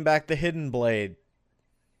bringing back the Hidden Blade.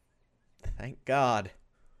 Thank God.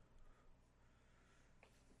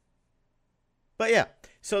 But yeah,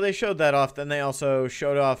 so they showed that off. Then they also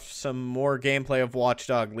showed off some more gameplay of Watch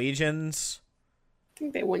Dogs Legions. I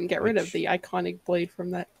think they wouldn't get rid of Which- the iconic blade from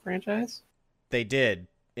that franchise. They did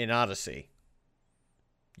in Odyssey.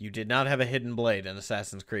 You did not have a Hidden Blade in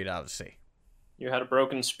Assassin's Creed Odyssey. You had a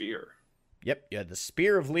broken spear. Yep, you had the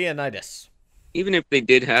Spear of Leonidas. Even if they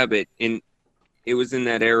did have it, it was in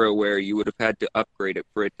that era where you would have had to upgrade it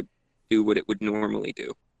for it to do what it would normally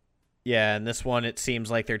do. Yeah, and this one, it seems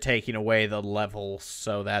like they're taking away the levels,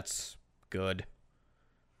 so that's good.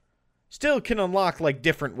 Still can unlock, like,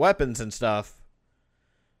 different weapons and stuff,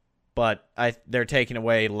 but they're taking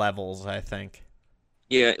away levels, I think.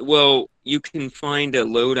 Yeah, well, you can find a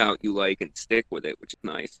loadout you like and stick with it, which is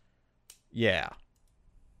nice. Yeah.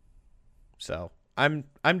 So, I'm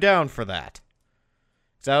down for that.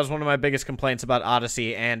 'Cause that was one of my biggest complaints about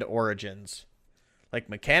Odyssey and Origins. Like,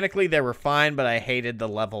 mechanically, they were fine, but I hated the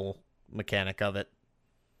level mechanic of it.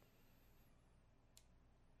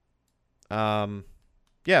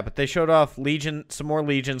 Yeah, but they showed off some more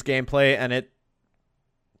Legions gameplay, and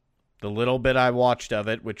the little bit I watched of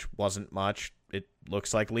it, which wasn't much, it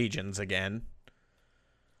looks like Legions again.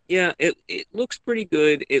 Yeah, it looks pretty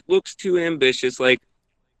good. It looks too ambitious. Like,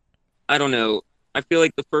 I don't know. I feel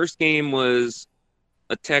like the first game was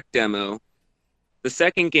a tech demo. The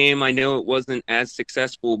second game, I know it wasn't as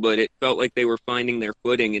successful, but it felt like they were finding their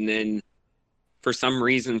footing. And then for some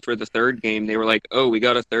reason, for the third game, they were like, oh, we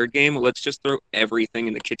got a third game? Well, let's just throw everything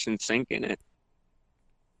in the kitchen sink in it.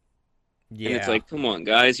 Yeah. And it's like, come on,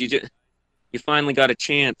 guys, you finally got a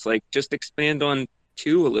chance. Like, just expand on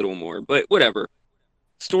 2 a little more. But whatever.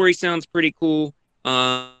 Story sounds pretty cool.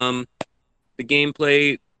 The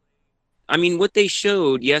gameplay, I mean, what they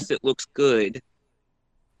showed, yes, it looks good,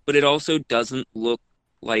 but it also doesn't look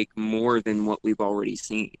like more than what we've already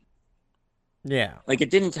seen. Yeah. Like,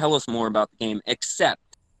 it didn't tell us more about the game,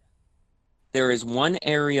 except there is one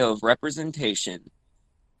area of representation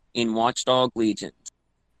in Watch Dogs Legion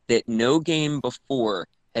that no game before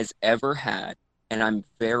has ever had, and I'm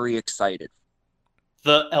very excited.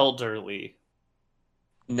 The elderly.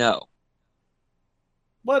 No.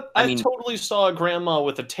 What? I I mean- totally saw a grandma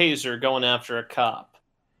with a taser going after a cop.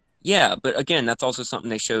 Yeah, but again, that's also something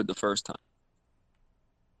they showed the first time.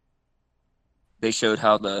 They showed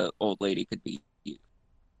how the old lady could be you.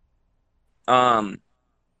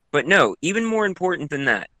 But no, even more important than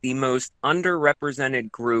that, the most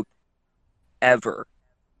underrepresented group ever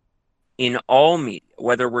in all media,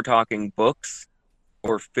 whether we're talking books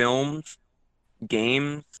or films,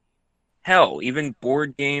 games, hell, even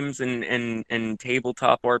board games and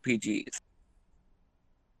tabletop RPGs.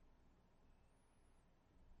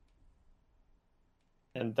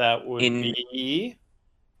 And that would be...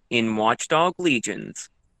 In Watch Dogs Legions,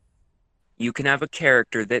 you can have a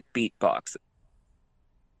character that beatboxes.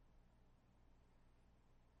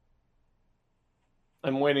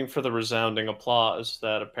 I'm waiting for the resounding applause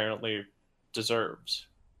that apparently deserves.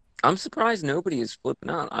 I'm surprised nobody is flipping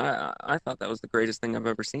out. I thought that was the greatest thing I've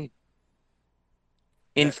ever seen.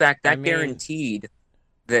 In fact, that guaranteed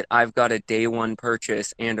that I've got a day one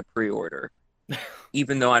purchase and a pre-order,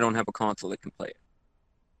 even though I don't have a console that can play it.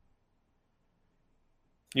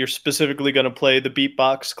 You're specifically going to play the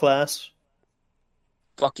beatbox class?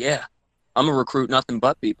 Fuck yeah. I'm going to recruit nothing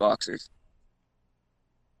but beatboxers.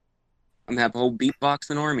 I'm going to have a whole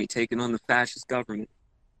beatboxing army taking on the fascist government.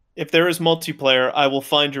 If there is multiplayer, I will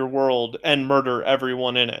find your world and murder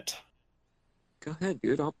everyone in it. Go ahead,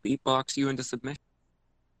 dude. I'll beatbox you into submission.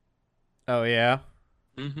 Oh yeah.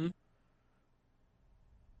 Mm-hmm.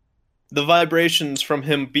 The vibrations from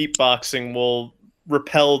him beatboxing will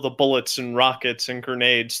repel the bullets and rockets and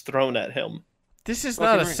grenades thrown at him. This is Fucking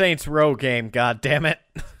not a right. Saints Row game. God damn it.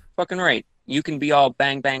 Fucking right. You can be all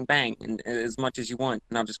bang, bang, bang, and as much as you want,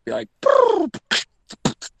 and I'll just be like,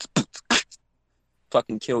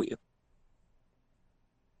 fucking kill you.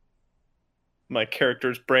 My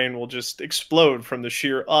character's brain will just explode from the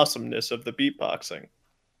sheer awesomeness of the beatboxing.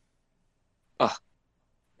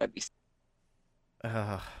 That'd be.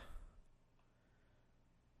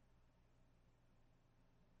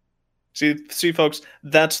 See, folks,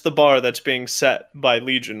 that's the bar that's being set by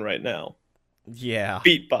Legion right now. Yeah.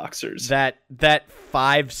 Beatboxers. That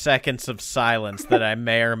 5 seconds of silence that I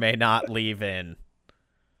may or may not leave in.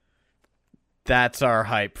 That's our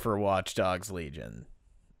hype for Watch Dogs Legion.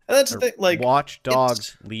 And that's the thing, like, Watch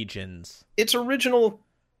Dogs Legions. its original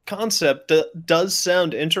concept does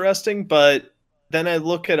sound interesting, but then I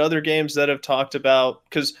look at other games that have talked about,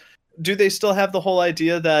 because do they still have the whole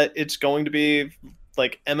idea that it's going to be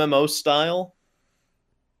like MMO style?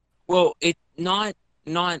 Well, it not.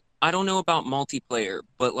 I don't know about multiplayer,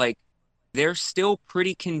 but like, they're still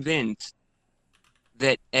pretty convinced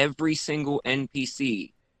that every single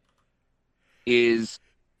NPC is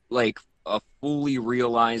like a fully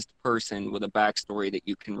realized person with a backstory that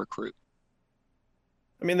you can recruit.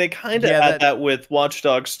 I mean, they kind of had that with Watch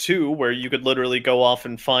Dogs 2, where you could literally go off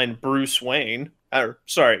and find Wayne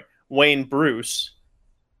Bruce.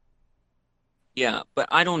 Yeah, but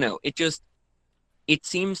I don't know. It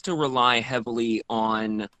seems to rely heavily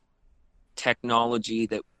on technology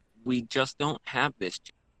that we just don't have this.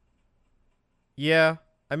 Yeah.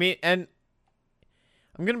 I mean, and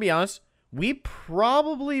I'm going to be honest, we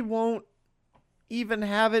probably won't even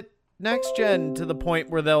have it next gen to the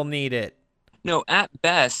point where they'll need it. No, at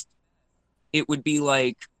best, it would be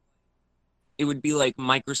like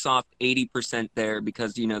Microsoft 80% there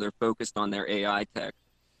because, they're focused on their AI tech.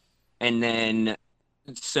 And then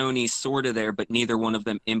Sony's sort of there, but neither one of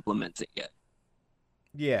them implements it yet.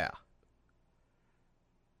 Yeah.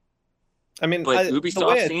 I mean, but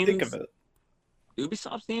Ubisoft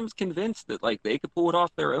seems convinced that like they could pull it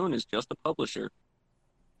off their own as just a publisher.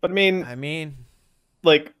 But I mean,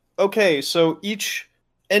 like, okay, so each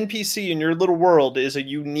NPC in your little world is a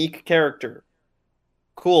unique character.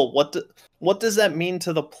 Cool. What does that mean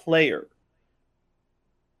to the player?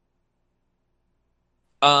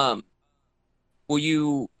 Well,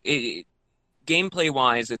 gameplay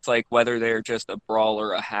wise, it's like whether they're just a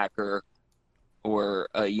brawler, a hacker, or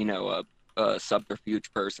a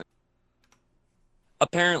subterfuge person.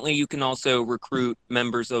 Apparently, you can also recruit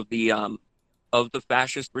members of the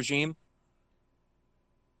fascist regime,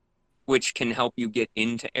 which can help you get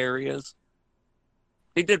into areas.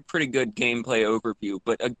 They did a pretty good gameplay overview,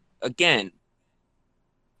 but again,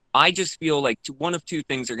 I just feel like one of two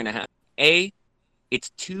things are going to happen. A, it's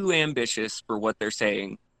too ambitious for what they're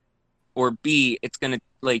saying, or B, it's going to,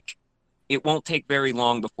 like, it won't take very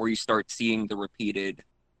long before you start seeing the repeated,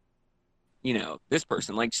 this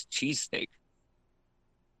person likes cheesesteak.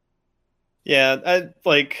 Yeah,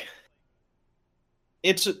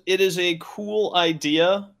 it is a cool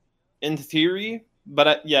idea in theory,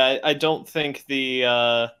 but I don't think the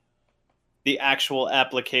actual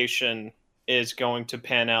application is going to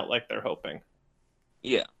pan out like they're hoping.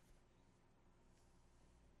 Yeah.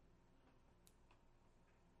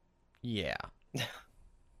 Yeah.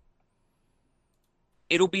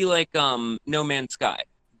 It'll be like No Man's Sky.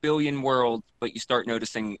 Billion worlds, but you start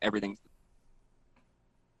noticing everything.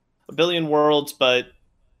 A billion worlds, but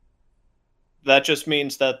that just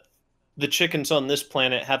means that the chickens on this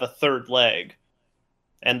planet have a third leg,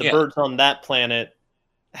 and the birds on that planet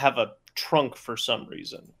have a trunk for some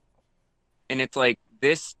reason. And it's like,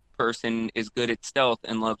 this person is good at stealth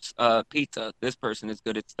and loves pizza. This person is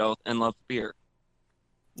good at stealth and loves beer.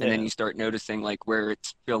 And then you start noticing like where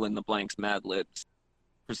it's fill in the blanks, Mad Libs,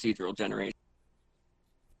 procedural generation.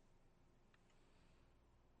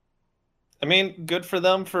 I mean, good for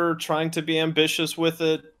them for trying to be ambitious with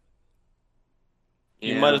it.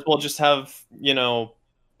 You might as well just have, a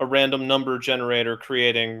random number generator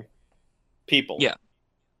creating people. Yeah.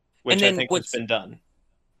 Which I think has been done.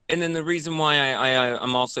 And then the reason why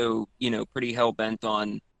I'm also, pretty hell-bent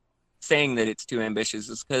on saying that it's too ambitious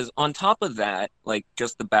is because on top of that, like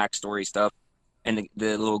just the backstory stuff and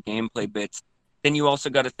the little gameplay bits, then you also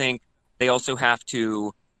got to think they also have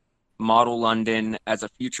to model London as a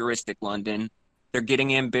futuristic London. They're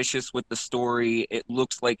getting ambitious with the story. It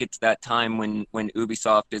looks like it's that time when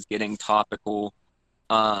Ubisoft is getting topical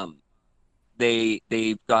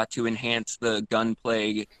they've got to enhance the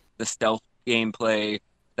gunplay, the stealth gameplay,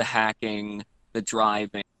 the hacking, the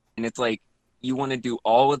driving, and it's like you want to do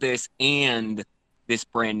all of this and this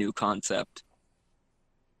brand new concept.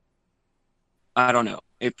 I don't know.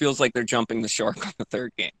 It feels like they're jumping the shark on the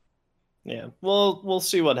third game. Yeah. Well, we'll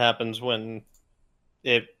see what happens when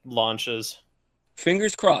it launches.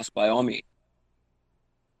 Fingers crossed, by all means.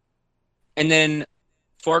 And then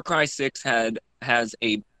Far Cry 6 has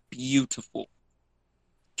a beautiful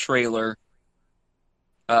trailer.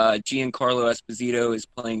 Giancarlo Esposito is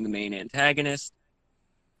playing the main antagonist.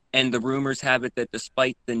 And the rumors have it that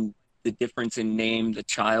despite the difference in name, the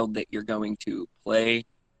child that you're going to play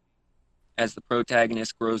as the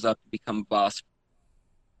protagonist grows up to become Voss.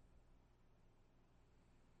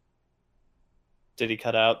 Did he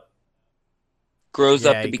cut out? Grows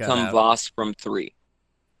Yeah, up to he cut become out. Voss from 3.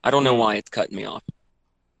 I don't know why it's cutting me off.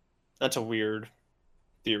 That's a weird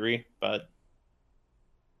theory, but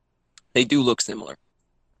They do look similar.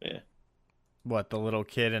 yeah. What, the little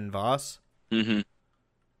kid in Voss? Mm-hmm.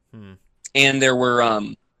 Hmm. And there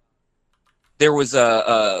was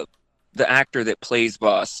the actor that plays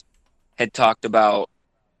Voss had talked about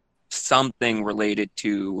something related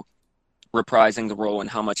to reprising the role and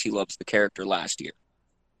how much he loves the character last year.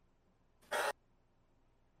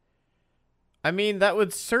 I mean, that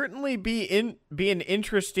would certainly be an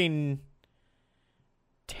interesting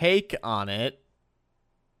take on it,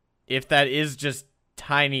 if that is just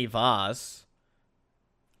tiny Voss.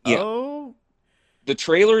 Yeah. Oh, The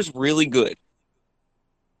trailer's really good.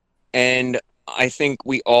 And I think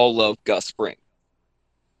we all love Gus Fring.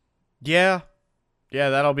 yeah. Yeah,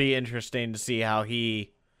 that'll be interesting to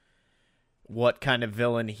see what kind of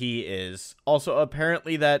villain he is. Also,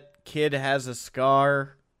 apparently that kid has a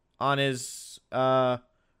scar on his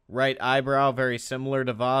right eyebrow, very similar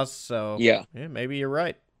to Voss, so Yeah. maybe you're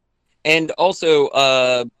right. And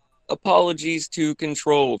also, apologies to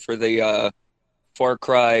Control for the Far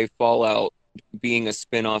Cry Fallout being a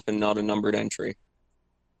spin-off and not a numbered entry.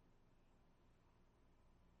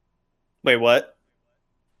 Wait, what?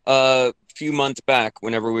 A few months back,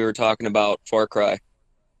 whenever we were talking about Far Cry,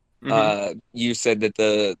 you said that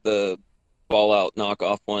the Fallout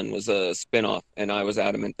knockoff one was a spin-off, and I was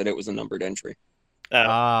adamant that it was a numbered entry.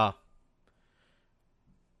 Ah.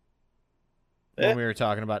 Eh. When we were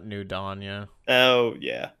talking about New Dawn, yeah. Oh,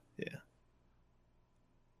 yeah. Yeah.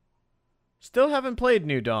 Still haven't played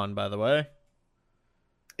New Dawn, by the way.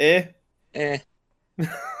 Eh.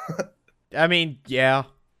 I mean, yeah.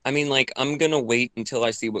 I mean, like, I'm gonna wait until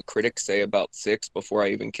I see what critics say about 6 before I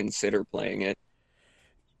even consider playing it.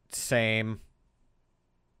 Same.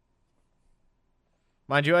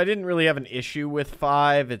 Mind you, I didn't really have an issue with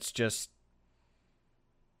 5. It's just...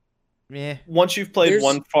 meh. Once you've played There's-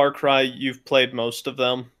 one Far Cry, you've played most of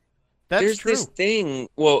them. That's There's true. this thing,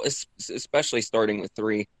 well, especially starting with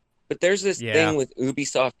 3, but there's this Yeah. thing with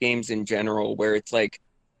Ubisoft games in general where it's like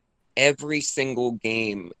every single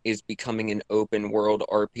game is becoming an open world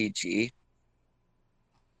RPG.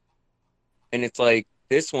 And it's like,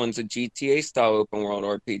 this one's a GTA style open world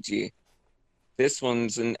RPG. This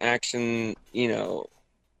one's an action,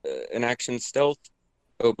 an action stealth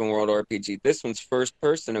open world RPG. This one's first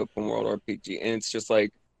person open world RPG. And it's just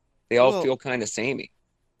like, they all Well- feel kind of samey.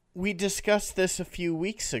 We discussed this a few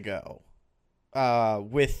weeks ago,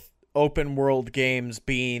 with open world games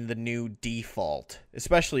being the new default,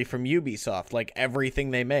 especially from Ubisoft. Like,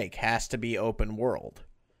 everything they make has to be open world.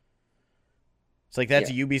 It's like,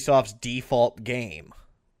 that's Ubisoft's default game,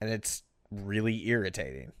 and it's really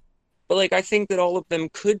irritating. But like, I think that all of them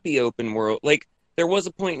could be open world. Like, there was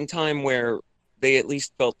a point in time where they at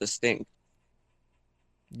least felt distinct.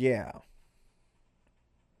 Yeah.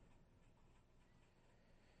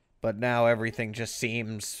 But now everything just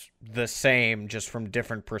seems the same, just from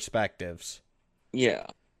different perspectives. Yeah.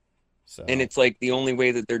 So. And it's like the only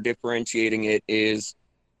way that they're differentiating it is,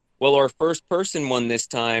 well, our first person one this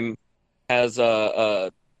time has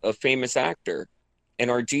a famous actor,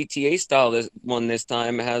 and our GTA style one this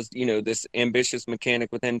time has, this ambitious mechanic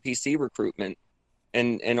with NPC recruitment,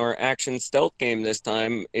 and our action stealth game this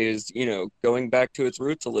time is, going back to its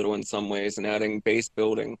roots a little in some ways and adding base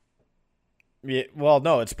building. Yeah, well,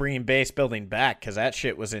 no, it's bringing base building back, because that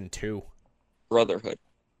shit was in 2. Brotherhood.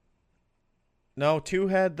 No, 2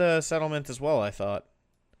 had the settlement as well, I thought.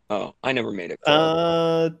 Oh, I never made it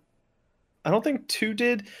far. I don't think 2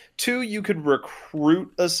 did. 2, you could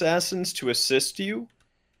recruit assassins to assist you.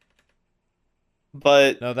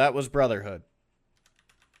 But No, that was Brotherhood.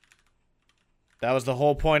 That was the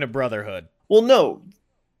whole point of Brotherhood. well, no.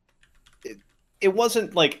 It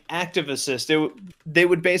wasn't like active assist. They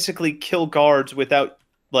would basically kill guards without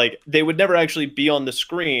Like, they would never actually be on the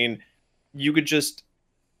screen. You could just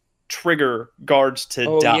trigger guards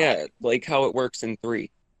to die. Yeah, like how it works in 3.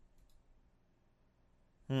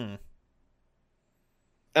 I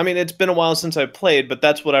mean, it's been a while since I played, but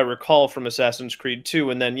that's what I recall from Assassin's Creed 2.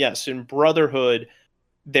 And then, yes, in Brotherhood,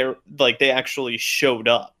 they actually showed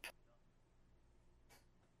up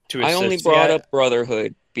to assist. I only brought up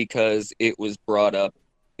Brotherhood because it was brought up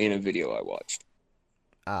in a video I watched.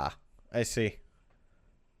 Ah, I see.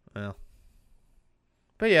 Well.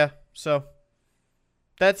 But yeah, so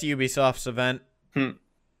that's Ubisoft's event.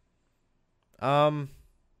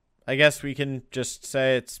 I guess we can just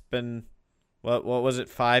say it's been, what was it,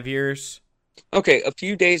 5 years? Okay, a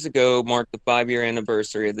few days ago marked the 5-year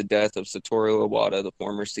anniversary of the death of Satoru Iwata, the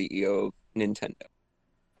former CEO of Nintendo.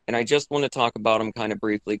 And I just want to talk about him kind of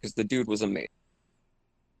briefly because the dude was amazing.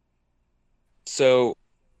 So,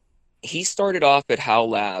 he started off at HAL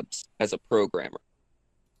Labs as a programmer.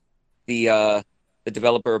 The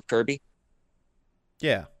developer of Kirby.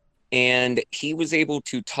 Yeah. And he was able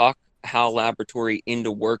to talk HAL Laboratory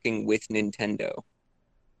into working with Nintendo,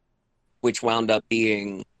 which wound up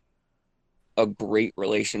being a great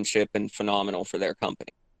relationship and phenomenal for their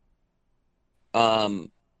company.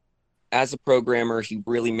 As a programmer, he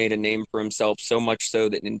really made a name for himself, so much so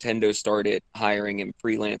that Nintendo started hiring him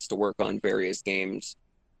freelance to work on various games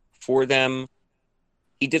for them.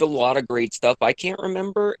 He did a lot of great stuff. I can't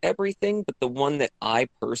remember everything, but the one that I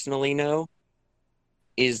personally know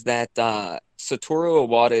is that Satoru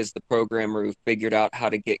Iwata is the programmer who figured out how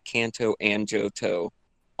to get Kanto and Johto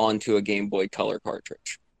onto a Game Boy Color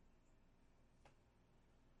cartridge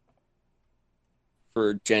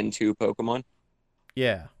for Gen 2 Pokemon.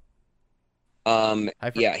 Yeah.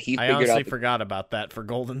 He I honestly forgot about that for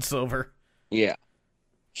Gold and Silver. Yeah.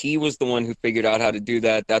 He was the one who figured out how to do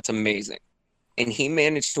that. That's amazing. And he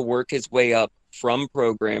managed to work his way up from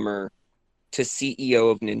programmer to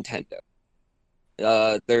CEO of Nintendo.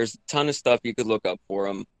 There's a ton of stuff you could look up for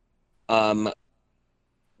him.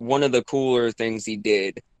 One of the cooler things he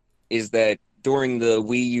did is that during the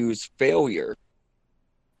Wii U's failure,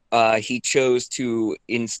 he chose to,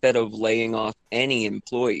 instead of laying off any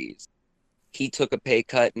employees, he took a pay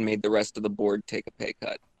cut and made the rest of the board take a pay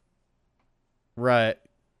cut. Right.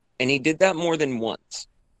 And he did that more than once.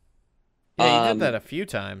 Yeah, he did that a few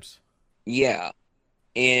times. Yeah.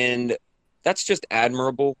 And that's just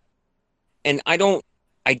admirable. And I don't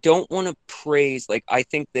want to praise, like, I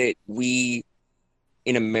think that we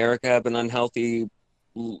in America have an unhealthy,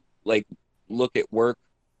 like, look at work,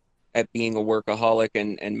 at being a workaholic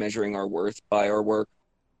and measuring our worth by our work,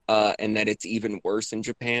 and that it's even worse in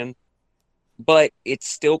Japan. But it's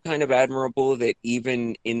still kind of admirable that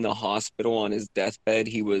even in the hospital on his deathbed,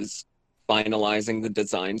 he was finalizing the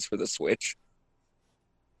designs for the Switch.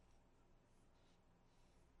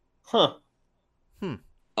 Huh.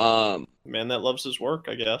 Man that loves his work,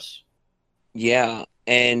 I guess. Yeah,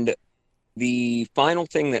 and the final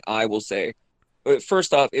thing that I will say,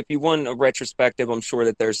 first off, if you want a retrospective, I'm sure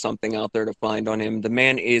that there's something out there to find on him. The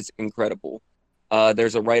man is incredible.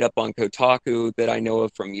 There's a write-up on Kotaku that I know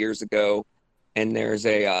of from years ago, and there's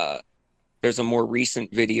a more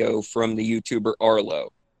recent video from the YouTuber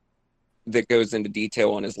Arlo that goes into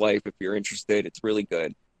detail on his life. If you're interested, it's really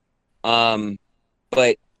good.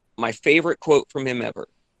 But my favorite quote from him ever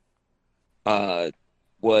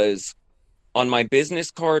was, "On my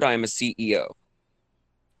business card, I'm a CEO.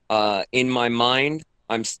 In my mind,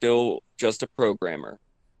 I'm still just a programmer,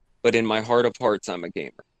 but in my heart of hearts, I'm a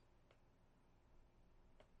gamer."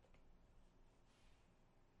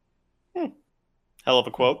 Hell of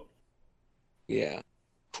a quote. Yeah.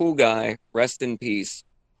 Cool guy. Rest in peace.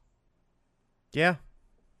 Yeah.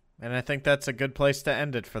 And I think that's a good place to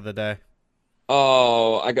end it for the day.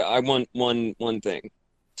 Oh, I want one thing.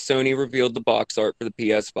 Sony revealed the box art for the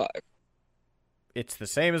PS5. It's the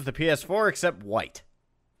same as the PS4 except white.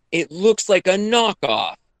 It looks like a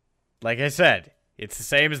knockoff. Like I said, it's the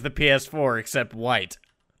same as the PS4 except white.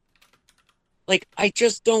 Like, I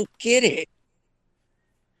just don't get it.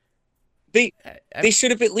 They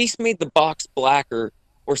should have at least made the box blacker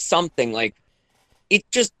or something. Like, it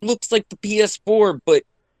just looks like the PS4, but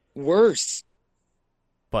worse.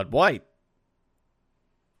 But white.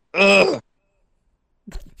 Ugh.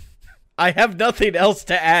 I have nothing else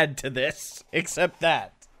to add to this except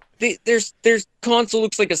that. Their console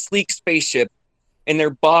looks like a sleek spaceship, and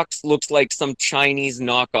their box looks like some Chinese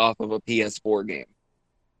knockoff of a PS4 game.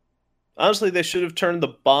 Honestly, they should have turned the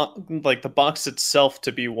box itself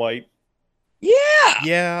to be white. Yeah.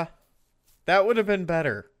 Yeah. That would have been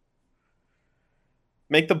better.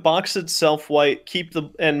 Make the box itself white,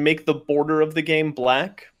 and make the border of the game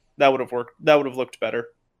black. That would have worked. That would have looked better.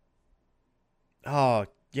 Oh,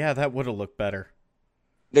 yeah, that would have looked better.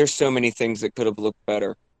 There's so many things that could have looked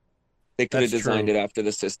better. They could have That's designed true. it after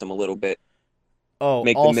the system a little bit. Oh,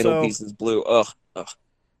 Make the middle pieces blue. Ugh. God.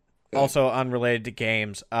 Also unrelated to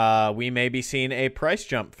games, we may be seeing a price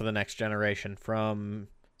jump for the next generation from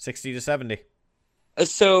 60 to 70.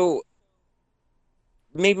 So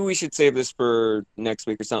maybe we should save this for next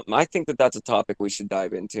week or something. I think that that's a topic we should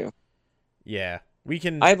dive into. Yeah, we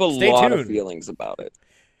can. I have a stay lot tuned. of feelings about it.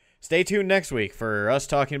 Stay tuned next week for us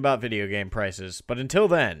talking about video game prices. But until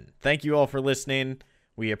then, thank you all for listening.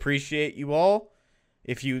 We appreciate you all.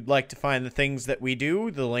 If you'd like to find the things that we do,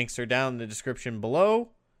 the links are down in the description below.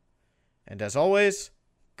 And as always,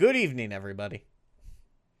 good evening, everybody.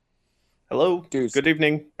 Hello, Deuce. good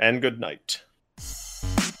evening, and good night.